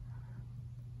stitch,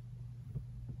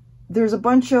 there's a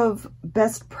bunch of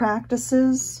best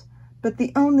practices, but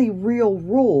the only real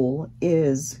rule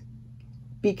is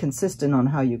be consistent on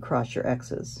how you cross your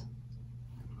X's.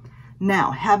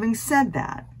 Now, having said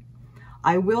that,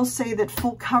 I will say that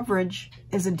full coverage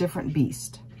is a different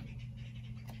beast.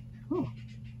 Oh,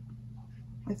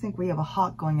 I think we have a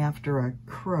hawk going after a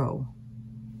crow,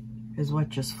 is what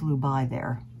just flew by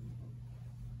there.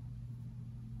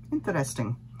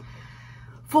 Interesting.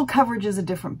 Full coverage is a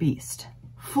different beast.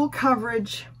 Full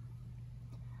coverage,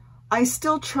 I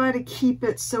still try to keep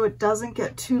it so it doesn't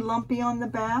get too lumpy on the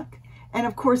back. And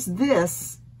of course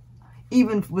this,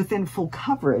 even within full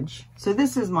coverage, so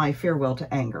this is my Farewell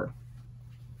to Anger.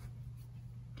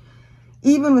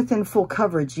 Even within full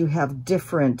coverage, you have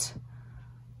different,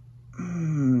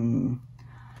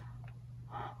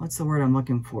 what's the word I'm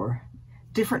looking for?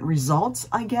 Different results,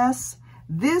 I guess.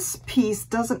 This piece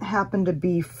doesn't happen to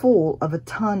be full of a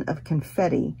ton of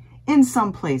confetti in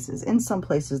some places. In some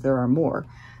places there are more.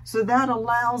 So that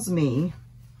allows me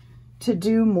to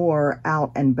do more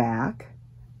out and back.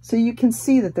 So you can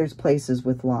see that there's places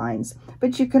with lines,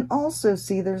 but you can also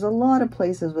see there's a lot of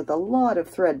places with a lot of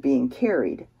thread being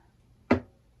carried.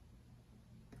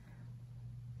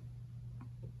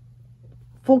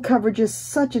 Full coverage is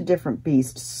such a different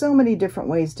beast, so many different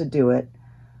ways to do it,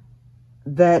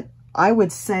 that I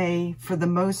would say for the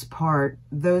most part,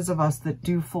 those of us that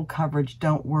do full coverage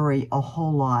don't worry a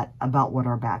whole lot about what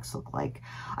our backs look like.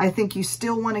 I think you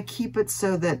still want to keep it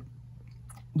so that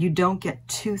you don't get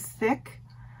too thick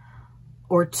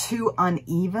or too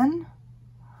uneven.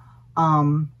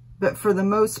 But for the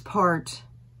most part,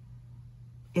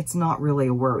 it's not really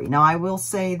a worry. Now, I will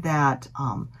say that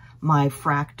my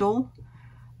fractal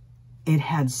it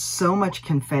had so much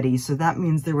confetti, so that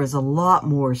means there was a lot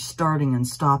more starting and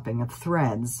stopping of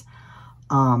threads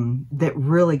that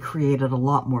really created a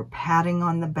lot more padding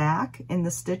on the back in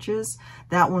the stitches.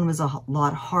 That one was a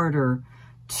lot harder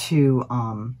to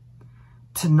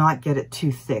not get it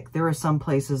too thick. There are some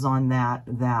places on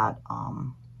that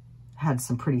had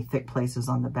some pretty thick places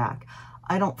on the back.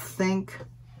 I don't think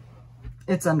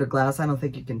it's under glass. I don't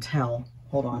think you can tell.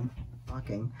 Hold on,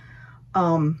 talking.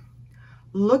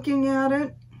 Looking at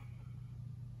it,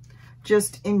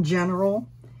 just in general,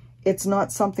 it's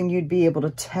not something you'd be able to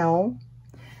tell,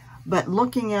 but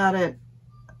looking at it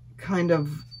kind of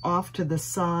off to the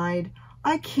side,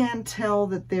 I can tell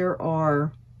that there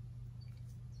are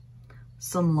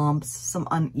some lumps, some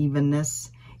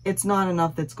unevenness. It's not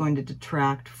enough that's going to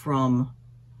detract from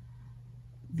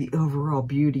the overall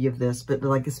beauty of this, but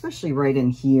like especially right in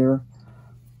here,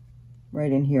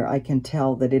 I can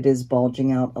tell that it is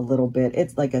bulging out a little bit.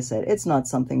 It's like I said, it's not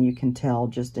something you can tell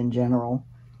just in general,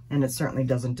 and it certainly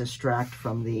doesn't distract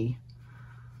from the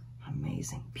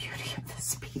amazing beauty of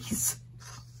this piece.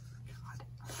 God.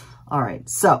 All right,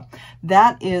 so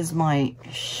that is my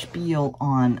spiel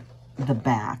on the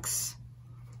backs.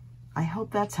 I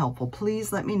hope that's helpful.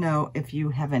 Please let me know if you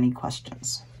have any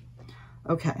questions.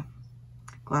 Okay,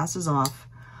 glasses off.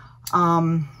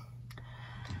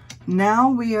 Now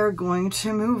we are going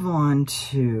to move on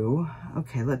to,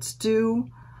 okay, let's do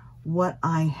what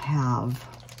I have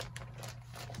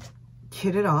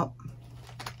kitted up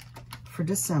for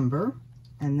December,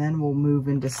 and then we'll move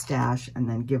into stash and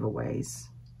then giveaways.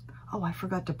 Oh, I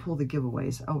forgot to pull the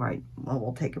giveaways. All right, well,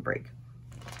 we'll take a break.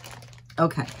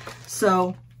 Okay,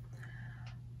 so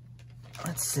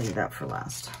let's save that for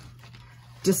last.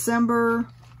 December,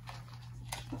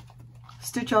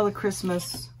 stitch all the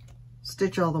Christmas,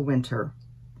 stitch all the winter.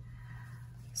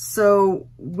 So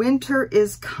winter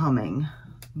is coming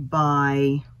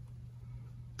by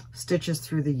Stitches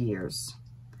Through the Years.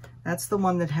 That's the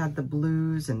one that had the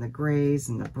blues and the grays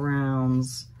and the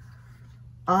browns.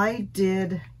 I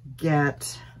did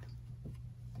get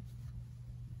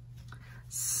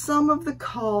some of the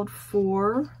called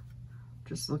for,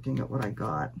 just looking at what I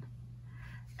got.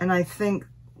 And I think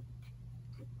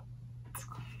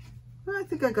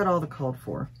I got all the called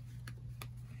for.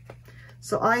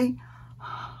 So I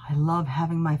love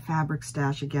having my fabric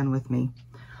stash again with me.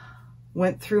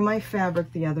 Went through my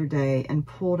fabric the other day and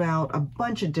pulled out a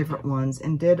bunch of different ones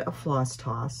and did a floss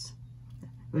toss.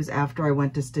 It was after I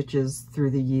went to Stitches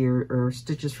Through the Year, or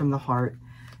Stitches from the Heart,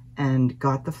 and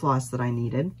got the floss that I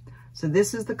needed. So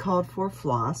this is the called for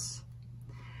floss.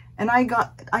 And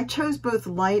I chose both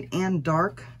light and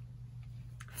dark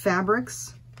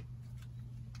fabrics.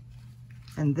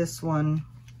 And this one,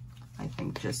 I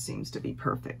think, just seems to be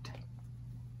perfect.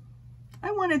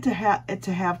 I wanted to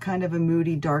have kind of a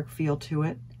moody, dark feel to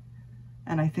it,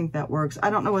 and I think that works.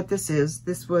 I don't know what this is.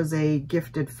 This was a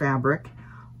gifted fabric.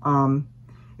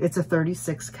 It's a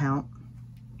 36 count.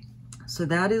 So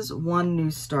that is one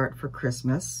new start for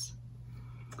Christmas.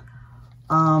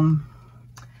 Par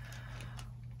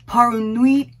une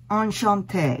nuit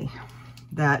enchantée.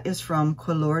 That is from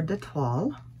Couleur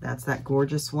d'Etoile. That's that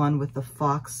gorgeous one with the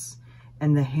fox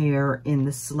and the hare in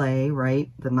the sleigh, right?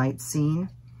 The night scene.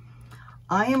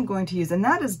 I am going to use, and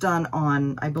that is done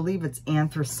on, I believe it's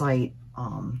anthracite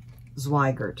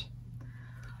Zweigart.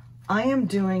 I am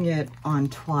doing it on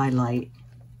Twilight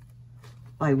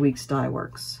by Weeks Dye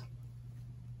Works.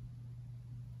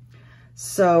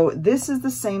 So this is the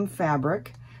same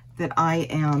fabric that I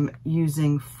am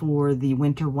using for the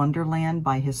Winter Wonderland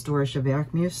by Historische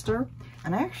Werkmeister.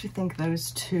 And I actually think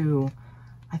those two,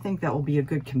 I think that will be a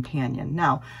good companion.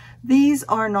 Now, these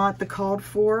are not the called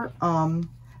for.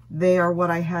 They are what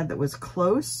I had that was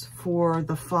close for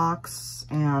the fox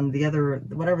and the other,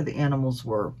 whatever the animals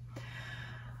were.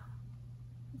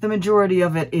 The majority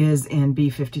of it is in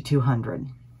B5200.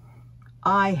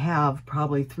 I have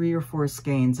probably 3 or 4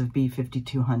 skeins of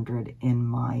B5200 in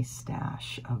my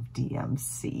stash of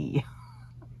DMC.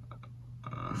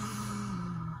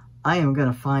 I am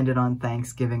going to find it on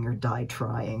Thanksgiving or die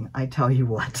trying. I tell you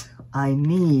what, I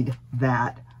need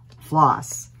that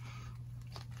floss.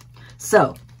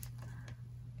 So,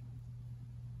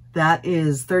 that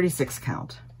is 36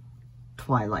 count,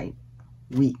 Twilight,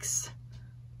 Weeks.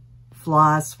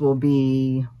 Floss will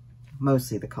be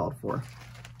mostly the called for,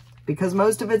 because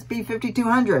most of it's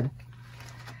B5200.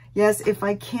 Yes, if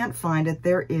I can't find it,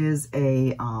 there is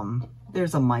a,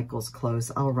 there's a Michael's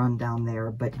close. I'll run down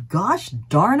there, but gosh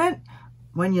darn it,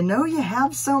 when you know you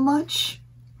have so much.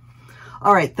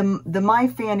 All right, the My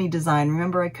Fanny design.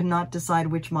 Remember, I could not decide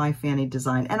which My Fanny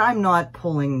design, and I'm not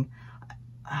pulling,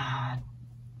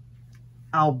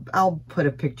 I'll put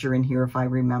a picture in here if I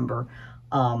remember.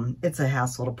 It's a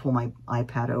hassle to pull my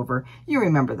iPad over. You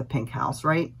remember the pink house,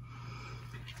 right?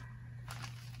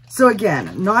 So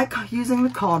again, not using the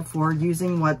called for,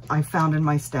 using what I found in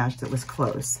my stash that was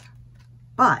close.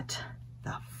 But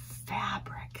the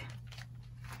fabric.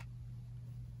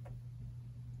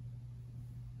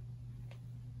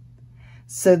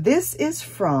 So this is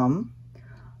from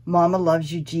Mama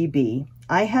Loves You GB.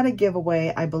 I had a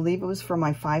giveaway, I believe it was for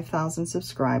my 5,000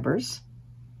 subscribers.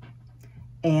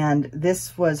 And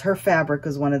this was, her fabric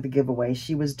was one of the giveaways.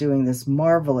 She was doing this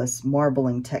marvelous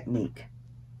marbling technique.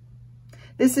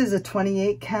 This is a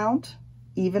 28 count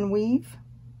even weave.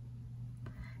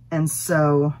 And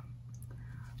so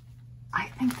I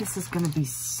think this is going to be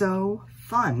so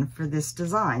fun for this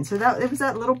design. So it was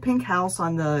that little pink house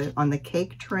on the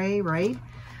cake tray, right?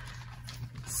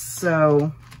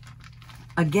 So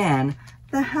again,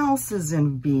 the house is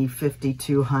in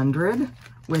B5200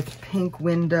 with pink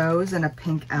windows and a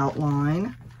pink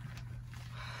outline.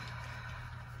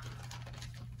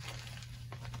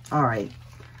 All right.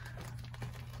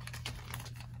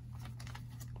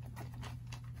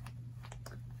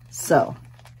 So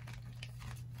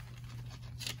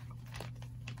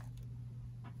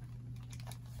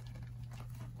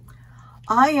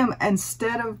I am,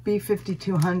 instead of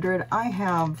B5200, I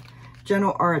have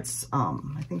General Arts,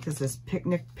 I think this is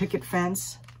Picket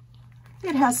Fence.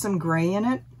 It has some gray in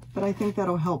it, but I think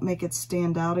that'll help make it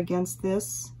stand out against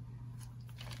this.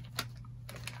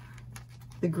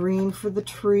 The green for the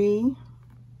tree.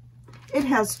 It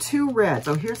has two reds.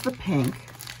 Oh, here's the pink.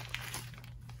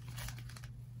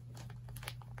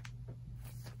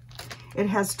 It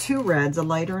has two reds, a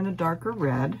lighter and a darker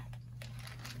red.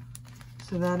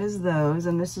 So that is those,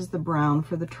 and this is the brown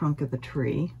for the trunk of the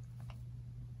tree.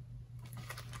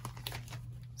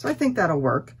 So I think that'll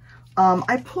work.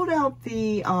 I pulled out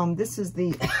the, this is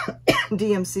the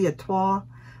DMC Etoile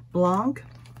Blanc.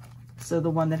 So the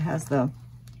one that has the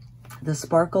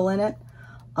sparkle in it.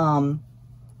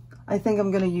 I think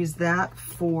I'm going to use that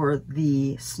for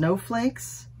the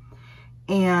snowflakes.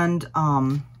 And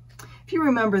if you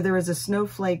remember, there was a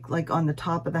snowflake like on the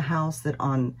top of the house that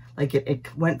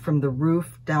it went from the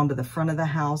roof down to the front of the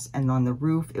house, and on the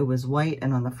roof it was white,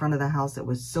 and on the front of the house it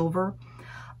was silver.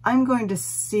 I'm going to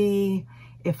see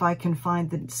if I can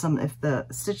find if the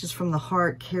Stitches from the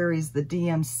Heart carries the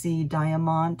DMC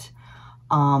Diamant,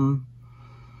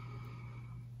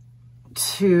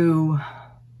 to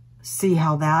see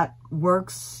how that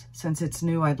works. Since it's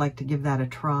new, I'd like to give that a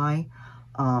try.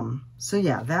 So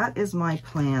yeah, that is my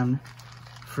plan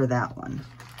for that one.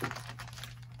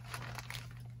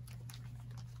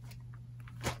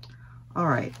 All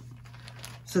right,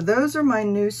 so those are my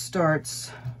new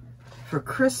starts for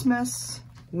Christmas,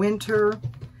 winter,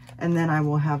 and then I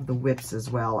will have the whips as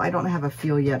well. I don't have a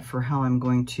feel yet for how I'm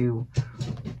going to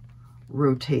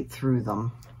rotate through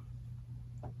them.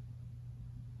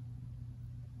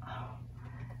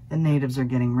 The natives are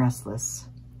getting restless.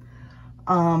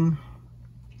 And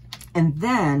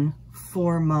then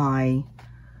for my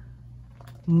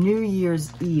New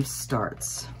Year's Eve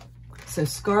starts. So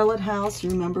Scarlet House, you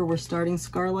remember we're starting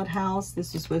Scarlet House.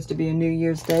 This is supposed to be a New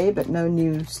Year's Day, but no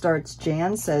new starts.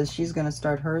 Jan says she's going to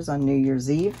start hers on New Year's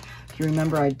Eve. If you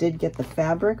remember, I did get the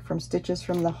fabric from Stitches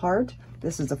from the Heart.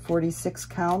 This is a 46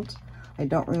 count. I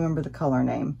don't remember the color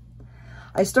name.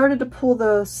 I started to pull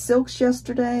the silks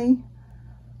yesterday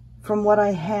from what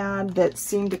I had that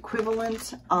seemed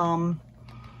equivalent.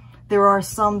 There are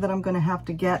some that I'm going to have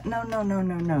to get. No,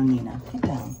 Nina, get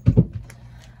down.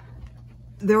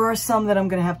 There are some that I'm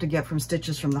going to have to get from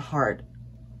Stitches from the Heart.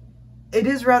 It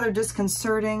is rather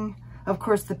disconcerting. Of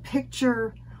course, the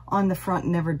picture on the front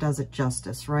never does it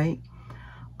justice, right?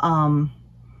 But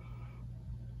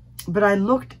I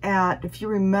looked at, if you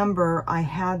remember, I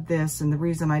had this, and the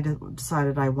reason I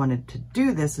decided I wanted to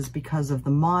do this is because of the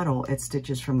model at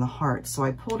Stitches from the Heart. So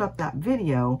I pulled up that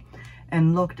video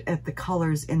and looked at the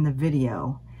colors in the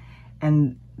video,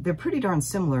 and they're pretty darn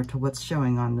similar to what's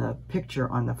showing on the picture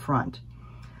on the front.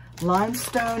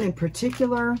 Limestone in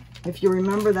particular, if you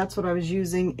remember, that's what I was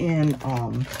using in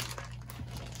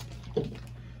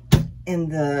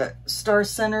the Star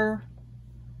Center.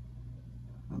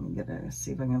 I'm gonna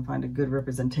see if I can find a good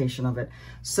representation of it.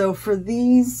 So for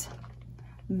these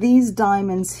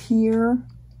diamonds here,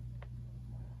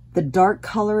 the dark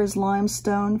color is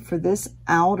limestone. For this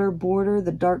outer border,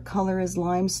 the dark color is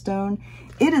limestone.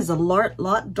 It is a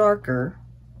lot darker.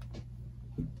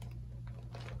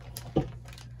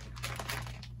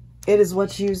 It is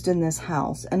what's used in this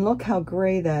house. And look how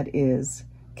gray that is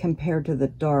compared to the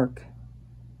dark.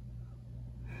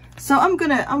 So I'm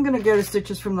gonna go to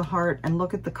Stitches from the Heart and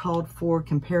look at the called for,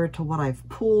 compare it to what I've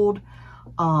pulled,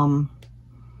 and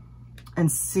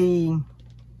see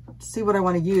what I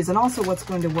want to use, and also what's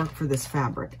going to work for this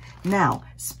fabric. Now,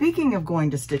 speaking of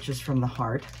going to Stitches from the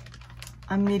Heart,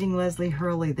 I'm meeting Leslie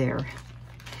Hurley there.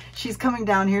 She's coming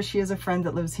down here. She is a friend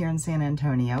that lives here in San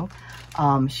Antonio.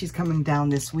 She's coming down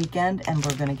this weekend, and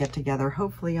we're going to get together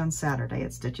hopefully on Saturday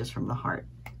at Stitches from the Heart.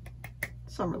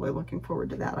 So I'm really looking forward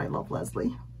to that. I love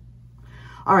Leslie.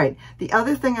 All right, the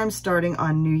other thing I'm starting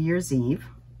on New Year's Eve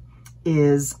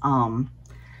is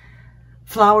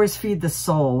Flowers Feed the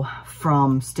Soul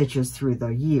from Stitches Through the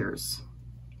Years.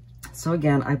 So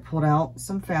again, I pulled out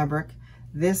some fabric.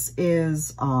 This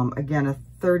is, again, a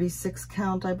 36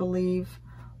 count, I believe.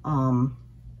 I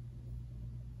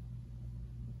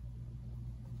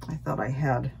thought I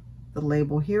had the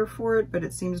label here for it, but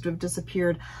it seems to have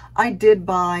disappeared. I did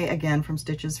buy, again, from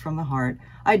Stitches from the Heart,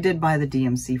 I did buy the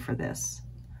DMC for this.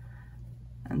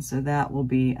 And so that will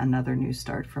be another new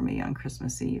start for me on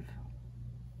Christmas Eve.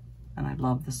 And I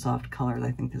love the soft colors.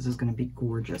 I think this is going to be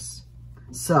gorgeous.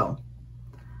 So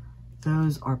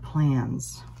those are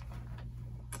plans.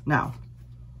 Now,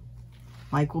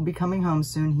 Mike will be coming home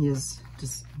soon. He is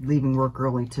just leaving work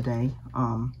early today.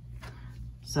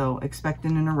 So expect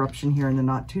an interruption here in the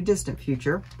not too distant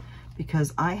future,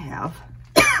 because I have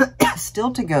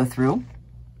still to go through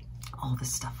all the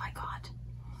stuff I got.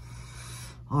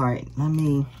 All right, let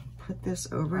me put this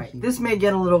over here. This may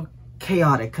get a little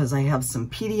chaotic because I have some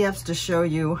PDFs to show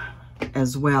you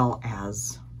as well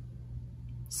as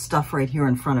stuff right here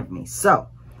in front of me. So,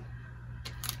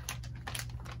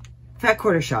 Fat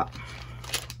Quarter Shop.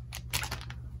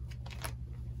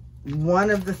 One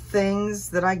of the things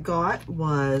that I got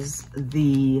was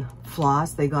the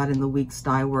floss. They got in the Weeks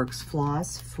Dye Works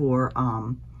floss for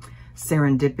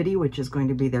Serendipity, which is going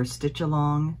to be their stitch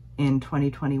along in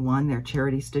 2021, their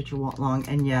charity stitch along.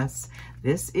 And yes,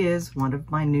 this is one of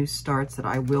my new starts that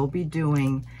I will be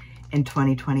doing in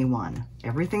 2021.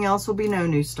 Everything else will be no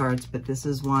new starts, but this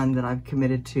is one that I've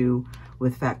committed to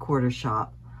with Fat Quarter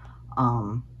Shop.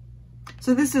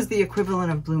 So this is the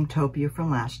equivalent of Bloomtopia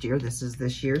from last year. This is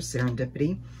this year's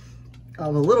Serendipity. I'll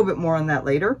have a little bit more on that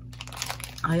later.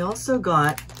 I also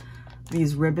got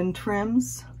these ribbon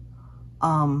trims,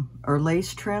 or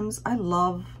lace trims. I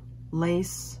love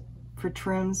lace for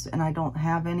trims, and I don't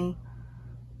have any.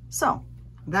 So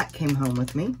that came home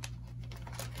with me.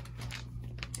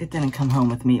 It didn't come home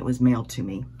with me, it was mailed to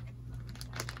me.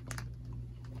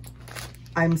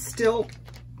 I'm still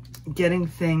getting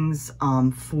things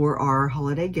for our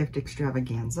holiday gift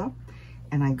extravaganza,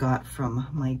 and I got from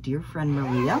my dear friend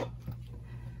Maria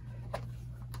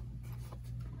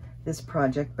this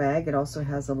project bag. It also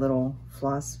has a little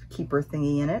floss keeper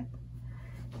thingy in it.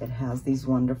 It has these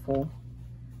wonderful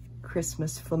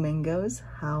Christmas flamingos.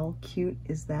 How cute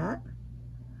is that?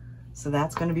 So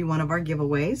that's going to be one of our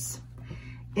giveaways.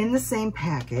 In the same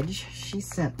package, she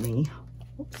sent me,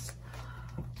 oops,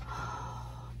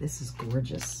 this is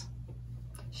gorgeous.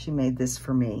 She made this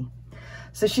for me.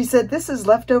 So she said this is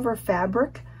leftover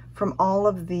fabric from all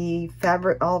of the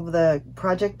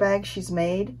project bags she's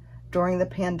made during the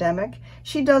pandemic.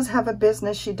 She does have a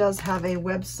business. She does have a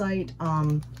website.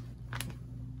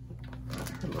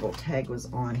 Her little tag was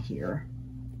on here.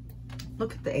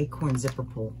 Look at the acorn zipper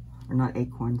pull, or not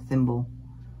acorn, thimble.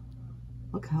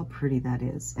 Look how pretty that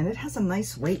is. And it has a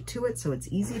nice weight to it, so it's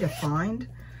easy to find.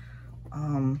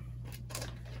 I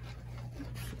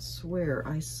swear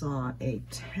I saw a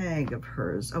tag of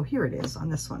hers. Oh, here it is on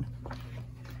this one.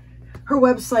 Her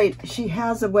website, she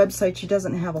has a website. She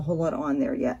doesn't have a whole lot on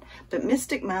there yet. But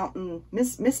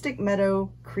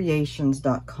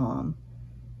mysticmeadowcreations.com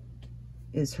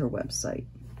is her website.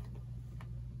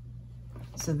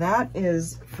 So that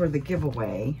is for the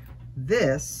giveaway.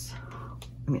 This,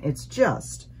 I mean, it's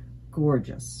just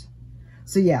gorgeous.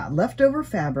 So yeah, leftover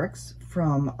fabrics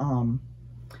from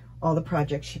all the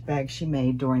project bags she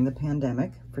made during the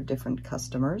pandemic for different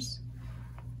customers.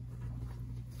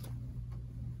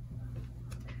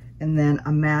 And then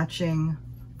a matching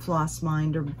floss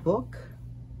minder book.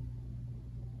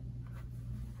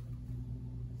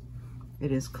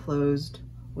 It is closed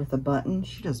with a button.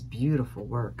 She does beautiful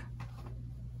work.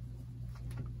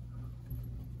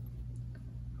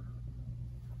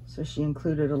 So she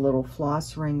included a little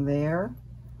floss ring there.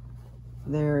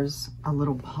 There's a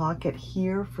little pocket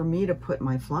here for me to put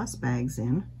my floss bags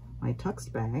in, my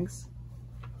tucked bags.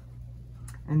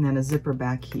 And then a zipper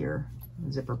back here,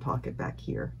 a zipper pocket back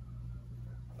here.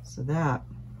 So that,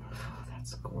 oh,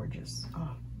 that's gorgeous.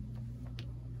 Oh.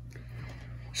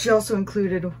 She also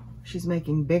included, she's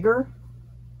making bigger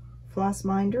floss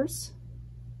minders.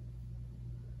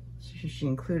 She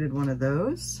included one of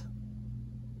those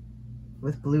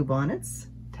with blue bonnets,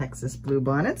 Texas blue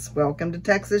bonnets. Welcome to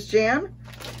Texas, Jan.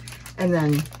 And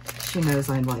then she knows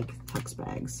I like tux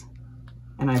bags.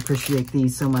 And I appreciate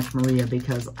these so much, Maria,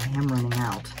 because I am running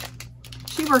out.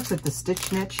 She works at the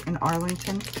Stitch Niche in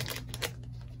Arlington.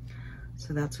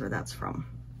 So that's where that's from.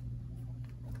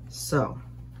 So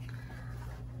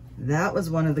that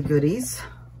was one of the goodies.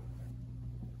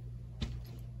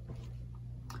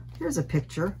 Here's a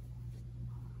picture.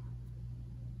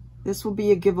 This will be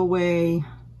a giveaway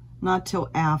not till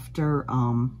after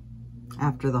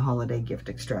the holiday gift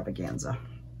extravaganza.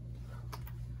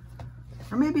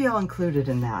 Or maybe I'll include it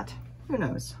in that. Who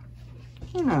knows?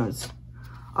 Who knows?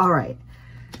 All right.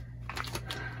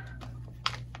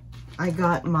 I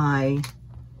got my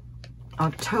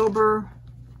October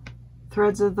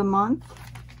Threads of the Month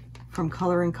from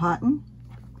Color and Cotton.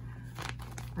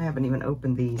 I haven't even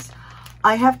opened these.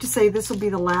 I have to say this will be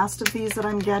the last of these that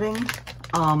I'm getting.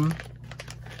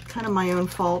 Kind of my own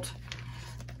fault.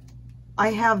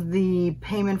 I have the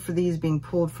payment for these being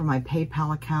pulled from my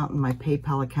PayPal account, and my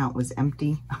PayPal account was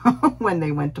empty when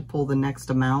they went to pull the next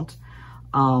amount.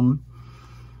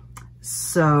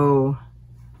 So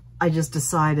I just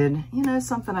decided, you know,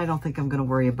 something I don't think I'm going to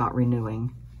worry about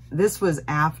renewing. This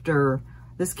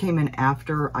came in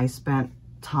after I spent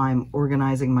time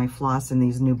organizing my floss in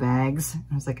these new bags.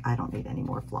 I was like, I don't need any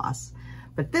more floss.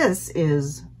 But this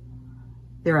is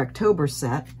their October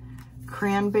set.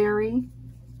 Cranberry,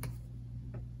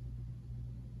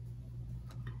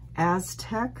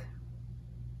 Aztec,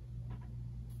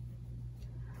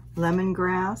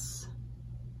 Lemongrass,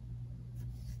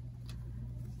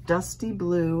 Dusty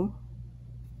Blue,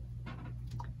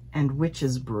 and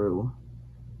Witch's Brew.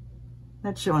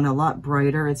 That's showing a lot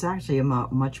brighter. It's actually a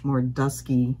much more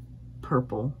dusky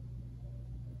purple.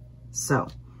 So,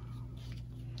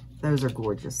 those are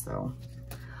gorgeous though.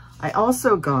 I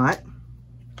also got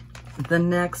the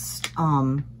next,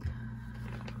 I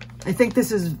think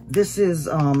this is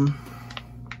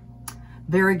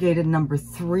variegated number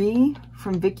 3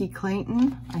 from Vicki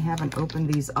Clayton. I haven't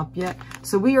opened these up yet.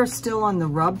 So we are still on the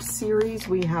rubbed series.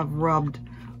 We have rubbed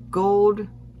gold,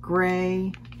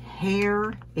 gray,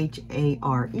 hare,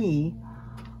 H-A-R-E,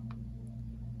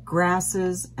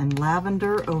 grasses, and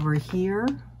lavender over here.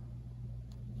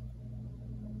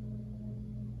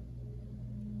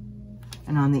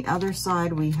 And on the other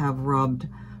side, we have rubbed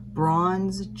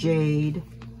bronze, jade,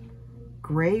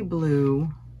 gray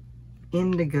blue,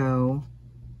 indigo,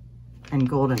 and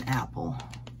golden apple.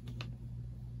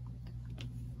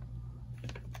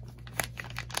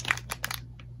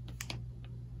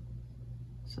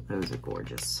 So those are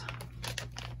gorgeous.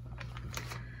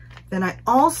 Then I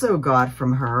also got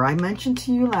from her, I mentioned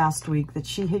to you last week that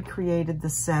she had created the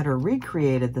set or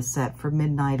recreated the set for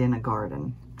Midnight in a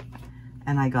Garden.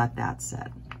 And I got that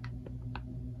set.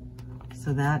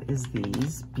 So that is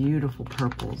these beautiful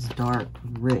purples, dark,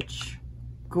 rich,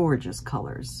 gorgeous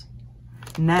colors.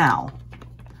 Now,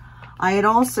 I had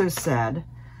also said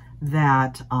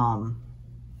that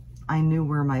I knew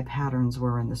where my patterns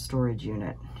were in the storage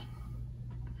unit.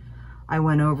 I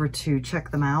went over to check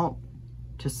them out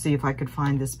to see if I could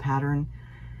find this pattern.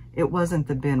 It wasn't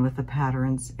the bin with the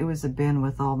patterns. It was a bin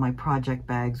with all my project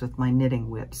bags with my knitting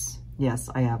whips. Yes,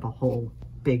 I have a whole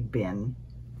big bin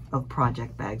of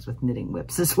project bags with knitting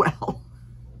whips as well.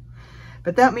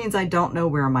 But that means I don't know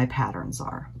where my patterns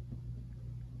are.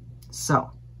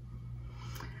 So,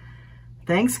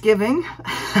 Thanksgiving.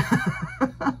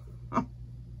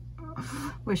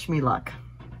 Wish me luck.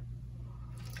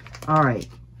 All right.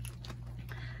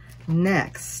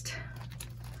 Next,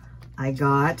 I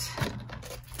got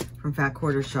from Fat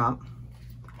Quarter Shop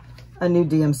a new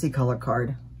DMC color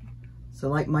card. So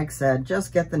like Mike said,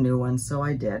 just get the new one, so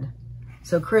I did.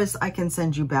 So Chris, I can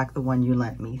send you back the one you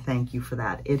lent me. Thank you for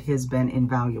that. It has been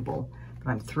invaluable, but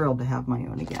I'm thrilled to have my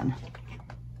own again.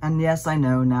 And yes, I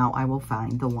know now I will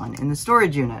find the one in the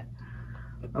storage unit.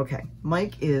 Okay,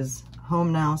 Mike is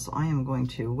home now, so I am going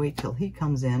to wait till he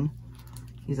comes in.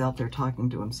 He's out there talking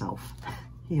to himself.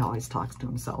 He always talks to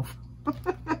himself.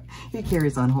 He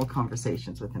carries on whole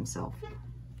conversations with himself.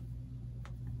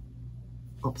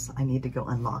 Oops, I need to go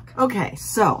unlock. Okay,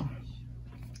 so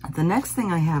the next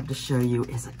thing I have to show you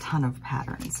is a ton of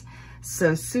patterns.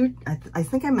 So I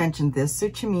think I mentioned this. Sue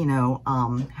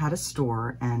Cimino had a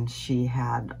store, and she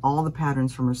had all the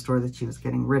patterns from her store that she was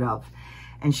getting rid of.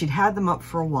 And she'd had them up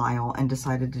for a while and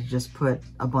decided to just put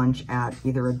a bunch at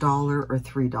either $1 or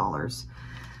 $3.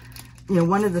 You know,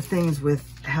 one of the things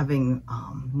with having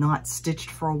not stitched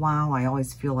for a while, I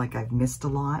always feel like I've missed a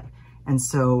lot. And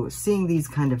so seeing these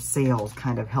kind of sales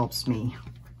kind of helps me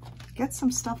get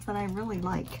some stuff that I really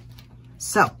like.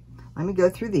 So let me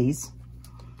go through these.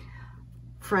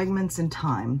 Fragments in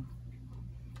Time,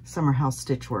 Summer House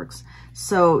Stitchworks.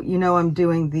 So, you know, I'm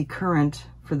doing the current,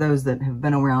 for those that have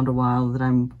been around a while, that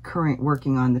I'm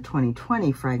working on the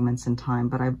 2020 Fragments in Time,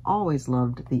 but I've always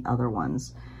loved the other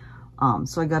ones.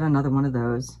 So I got another one of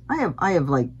those. I have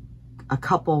like a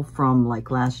couple from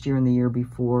like last year and the year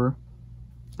before,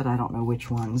 but I don't know which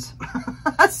ones.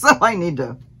 So I need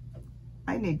to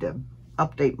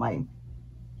update my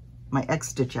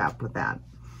X-Stitch app with that.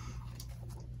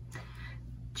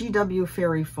 GW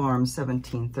Fairy Farm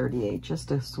 1738,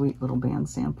 just a sweet little band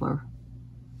sampler.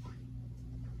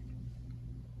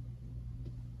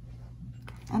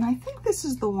 And I think this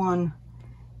is the one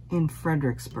in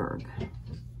Fredericksburg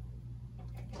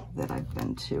that I've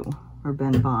been to, or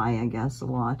been by, I guess, a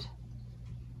lot.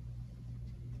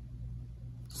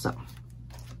 So,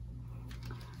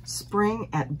 Spring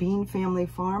at Bean Family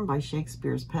Farm by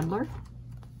Shakespeare's Peddler.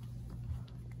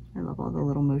 I love all the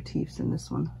little motifs in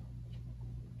this one.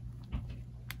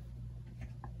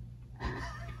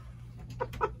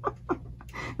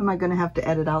 Am I going to have to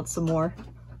edit out some more?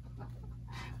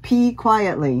 Pee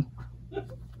quietly.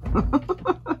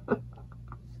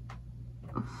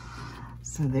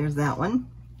 So there's that one.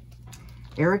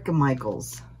 Erica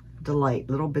Michaels, Delight,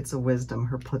 Little Bits of Wisdom,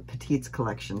 her Petites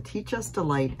collection. Teach us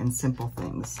delight in simple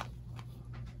things.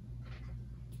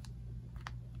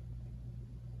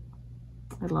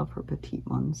 I love her petite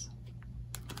ones.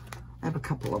 I have a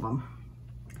couple of them.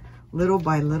 Little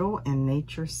by Little and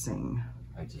Nature Sing.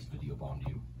 I just video bombed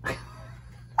you.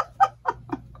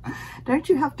 Don't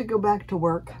you have to go back to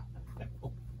work?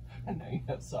 And now you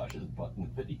have Sasha's butt in the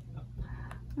video.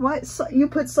 What? So you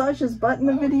put Sasha's butt in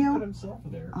the video? He put himself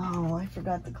there. Oh, I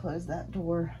forgot to close that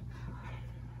door.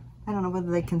 I don't know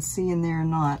whether they can see in there or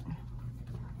not.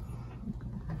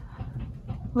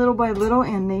 Little by Little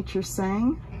and Nature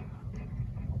Sang.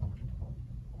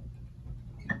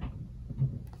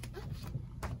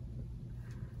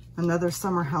 Another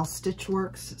Summer House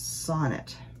Stitchworks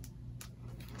Sonnet.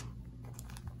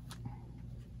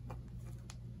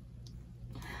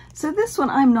 So this one,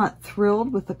 I'm not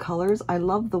thrilled with the colors. I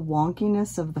love the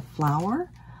wonkiness of the flower.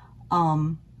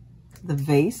 The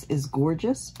vase is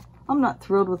gorgeous. I'm not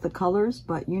thrilled with the colors,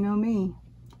 but you know me,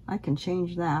 I can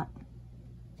change that.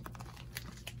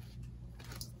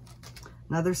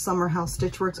 Another Summer House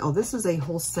Stitchworks. Oh, this is a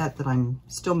whole set that I'm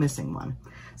still missing one.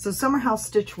 So Summer House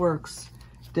Stitchworks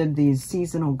did these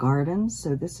seasonal gardens.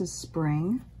 So this is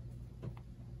spring.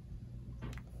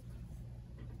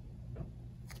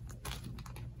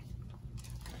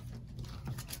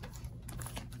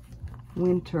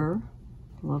 Winter.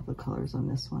 Love the colors on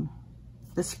this one.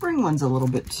 The spring one's a little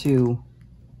bit too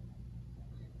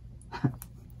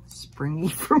springy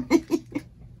for me.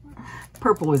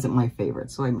 Purple isn't my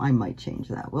favorite, so I might change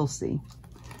that. We'll see.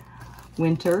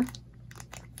 Winter.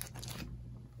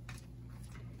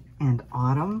 And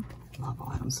autumn. Love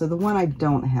autumn. So the one I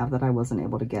don't have that I wasn't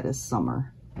able to get is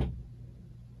summer.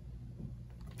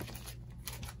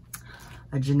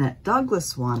 A Jeannette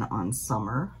Douglas one on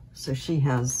summer. So she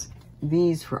has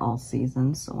these for all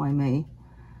seasons, so I may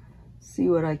see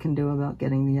what I can do about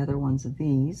getting the other ones of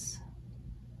these.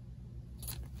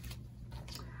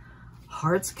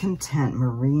 Heart's Content,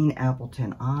 Maureen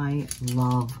Appleton. I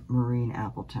love Maureen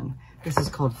Appleton. This is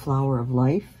called Flower of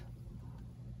Life.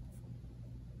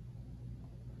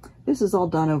 This is all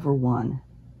done over one.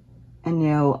 And you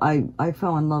know, I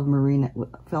fell in love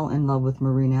with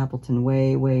Maureen Appleton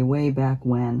way back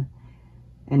when.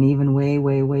 And even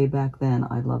way back then,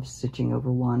 I loved stitching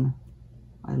over one.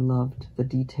 I loved the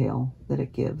detail that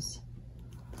it gives.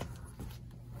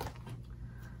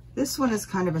 This one is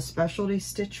kind of a specialty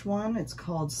stitch one. It's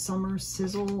called Summer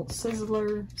Sizzle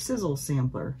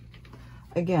Sampler.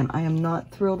 Again, I am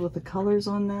not thrilled with the colors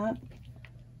on that,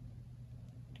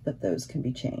 but those can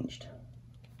be changed.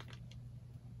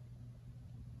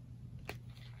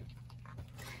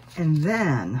 And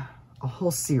then a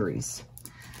whole series.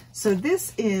 So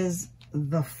this is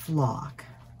The Flock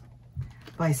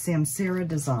by Samsara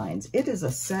Designs. It is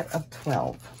a set of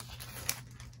 12.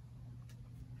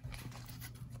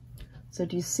 So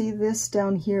do you see this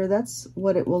down here? That's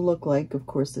what it will look like. Of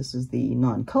course, this is the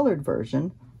non-colored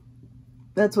version.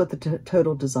 That's what the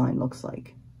total design looks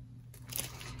like.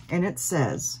 And it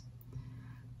says,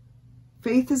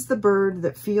 faith is the bird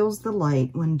that feels the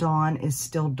light when dawn is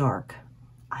still dark.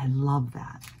 I love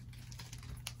that.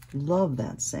 Love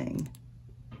that saying.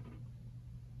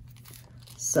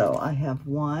 So I have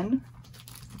 1,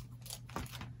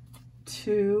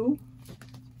 2,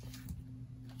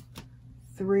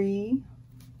 3,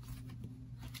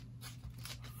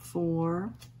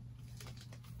 4,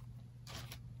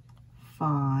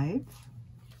 5,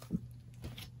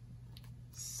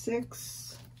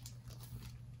 6,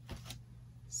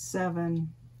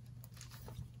 7,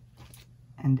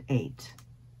 and 8.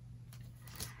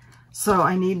 So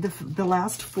I need the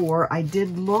last 4. I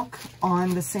did look on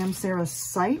the Samsara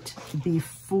site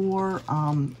before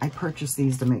I purchased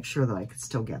these to make sure that I could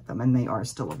still get them, and they are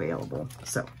still available.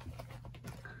 So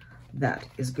that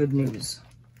is good news.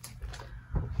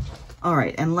 All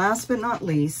right, and last but not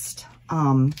least,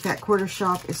 Fat Quarter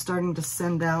Shop is starting to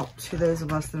send out to those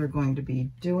of us that are going to be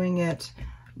doing it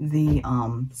the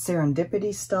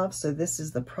serendipity stuff. So this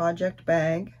is the project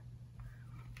bag,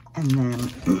 and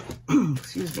then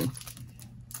excuse me,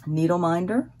 needle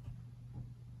minder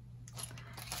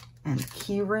and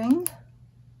key ring.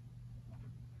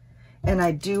 And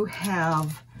I do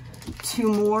have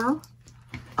 2 more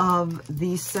of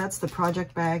these sets, the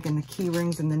project bag and the key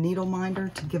rings and the needle minder,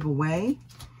 to give away.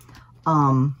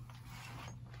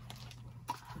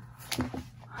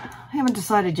 I haven't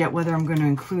decided yet whether I'm going to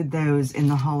include those in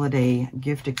the holiday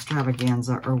gift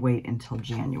extravaganza or wait until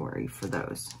January for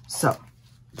those. So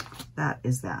that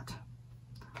is that.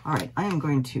 All right, I am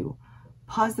going to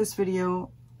pause this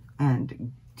video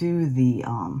and do the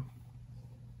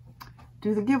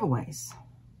giveaways.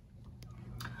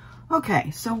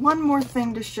 Okay, so one more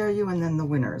thing to show you and then the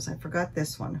winners. I forgot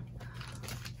this one.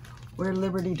 Where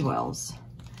Liberty Dwells.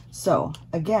 So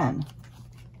again,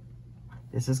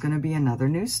 this is going to be another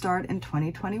new start in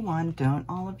 2021. Don't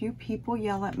all of you people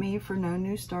yell at me for no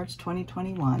new starts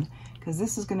 2021, because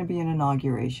this is going to be an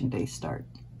inauguration day start.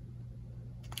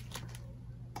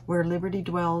 Where liberty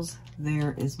dwells,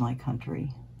 there is my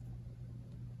country.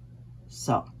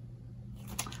 So,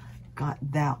 got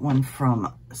that one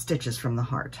from Stitches from the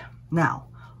Heart. Now,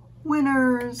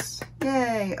 winners,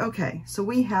 yay. Okay, so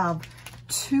we have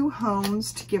 2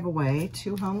 homes to give away,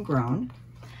 2 homegrown.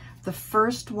 The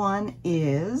first one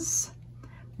is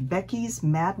Becky's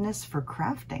Madness for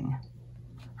Crafting.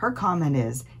 Her comment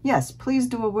is, yes, please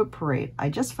do a whip parade. I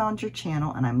just found your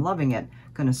channel and I'm loving it.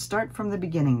 Gonna start from the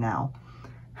beginning now.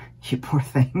 You poor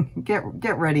thing.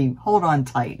 Get ready. Hold on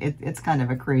tight. It's kind of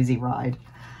a crazy ride.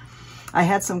 I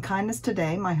had some kindness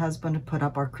today. My husband put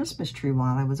up our Christmas tree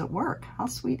while I was at work. How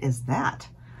sweet is that?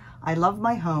 I love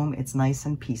my home. It's nice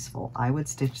and peaceful. I would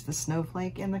stitch the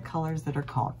snowflake in the colors that are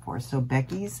called for. So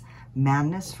Becky's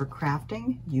Madness for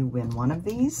Crafting, you win one of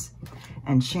these.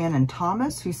 And Shannon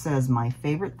Thomas, who says, my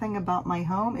favorite thing about my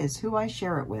home is who I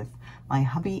share it with, my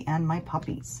hubby and my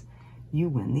puppies. You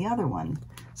win the other one.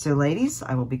 So ladies,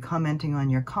 I will be commenting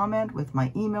on your comment with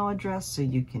my email address so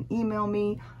you can email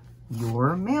me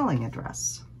your mailing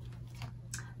address.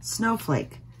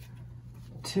 Snowflake,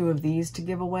 2 of these to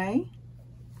give away.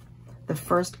 The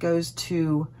first goes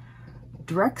to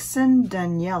Drexen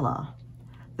Daniela.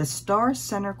 The Star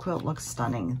Center quilt looks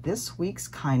stunning. This week's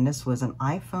kindness was an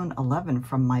iPhone 11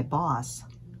 from my boss.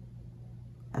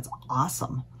 That's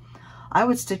awesome. I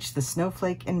would stitch the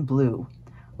snowflake in blue.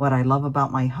 What I love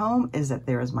about my home is that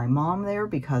there is my mom there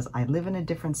because I live in a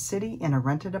different city in a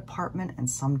rented apartment and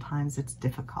sometimes it's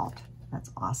difficult.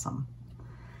 That's awesome.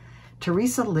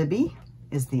 Teresa Libby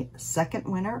is the second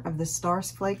winner of the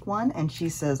Starflake one, and she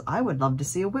says, I would love to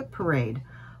see a whip parade.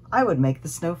 I would make the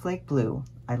snowflake blue.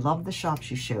 I love the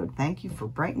shops you showed. Thank you for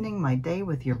brightening my day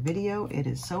with your video. It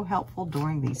is so helpful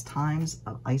during these times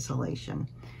of isolation.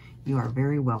 You are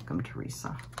very welcome,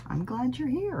 Teresa. I'm glad you're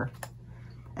here.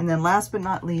 And then last but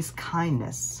not least,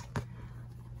 kindness.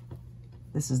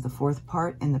 This is the 4th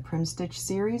part in the Prim Stitch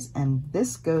series, and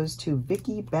this goes to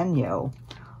Vicky Benyo.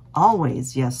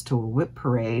 Always yes to a whip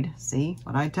parade. See,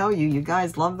 what I tell you, you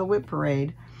guys love the whip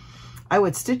parade. I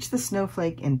would stitch the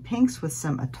snowflake in pinks with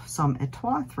some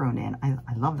etoile thrown in. I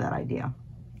love that idea.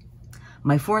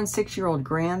 My 4- and 6-year-old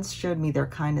grands showed me their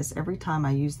kindness every time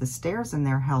I used the stairs in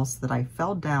their house that I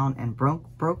fell down and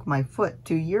broke my foot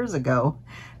 2 years ago.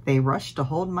 They rushed to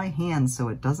hold my hand so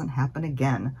it doesn't happen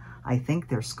again. I think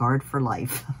they're scarred for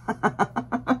life.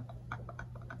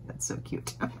 That's so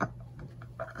cute.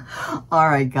 All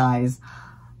right, guys,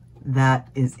 that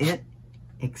is it,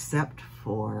 except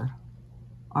for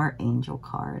our angel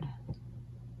card.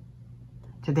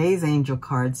 Today's angel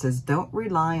card says, don't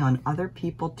rely on other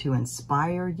people to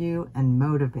inspire you and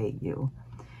motivate you.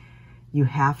 You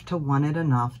have to want it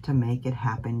enough to make it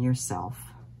happen yourself.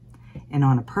 And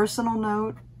on a personal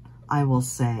note, I will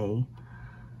say,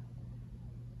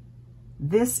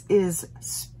 this is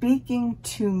speaking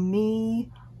to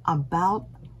me about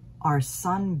our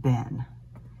son, Ben.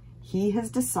 He has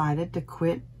decided to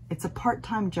quit. It's a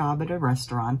part-time job at a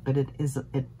restaurant, but it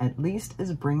at least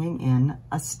is bringing in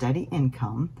a steady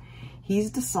income. He's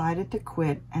decided to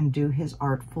quit and do his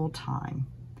art full-time.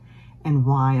 And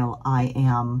while I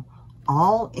am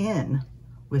all in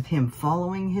with him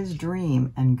following his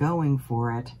dream and going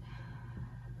for it,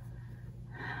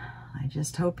 I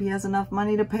just hope he has enough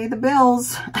money to pay the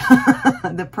bills.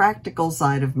 The practical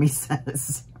side of me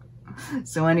says.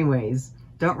 So anyways,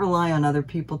 don't rely on other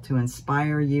people to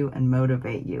inspire you and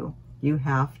motivate you. You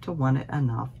have to want it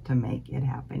enough to make it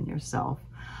happen yourself.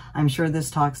 I'm sure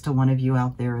this talks to one of you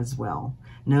out there as well.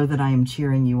 Know that I am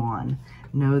cheering you on.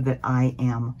 Know that I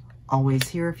am always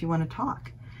here if you want to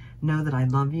talk. Know that I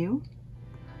love you.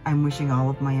 I'm wishing all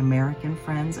of my American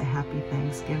friends a happy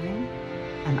Thanksgiving.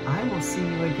 And I will see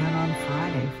you again on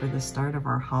Friday for the start of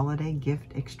our holiday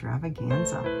gift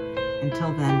extravaganza.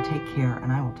 Until then, take care,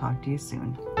 and I will talk to you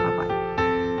soon.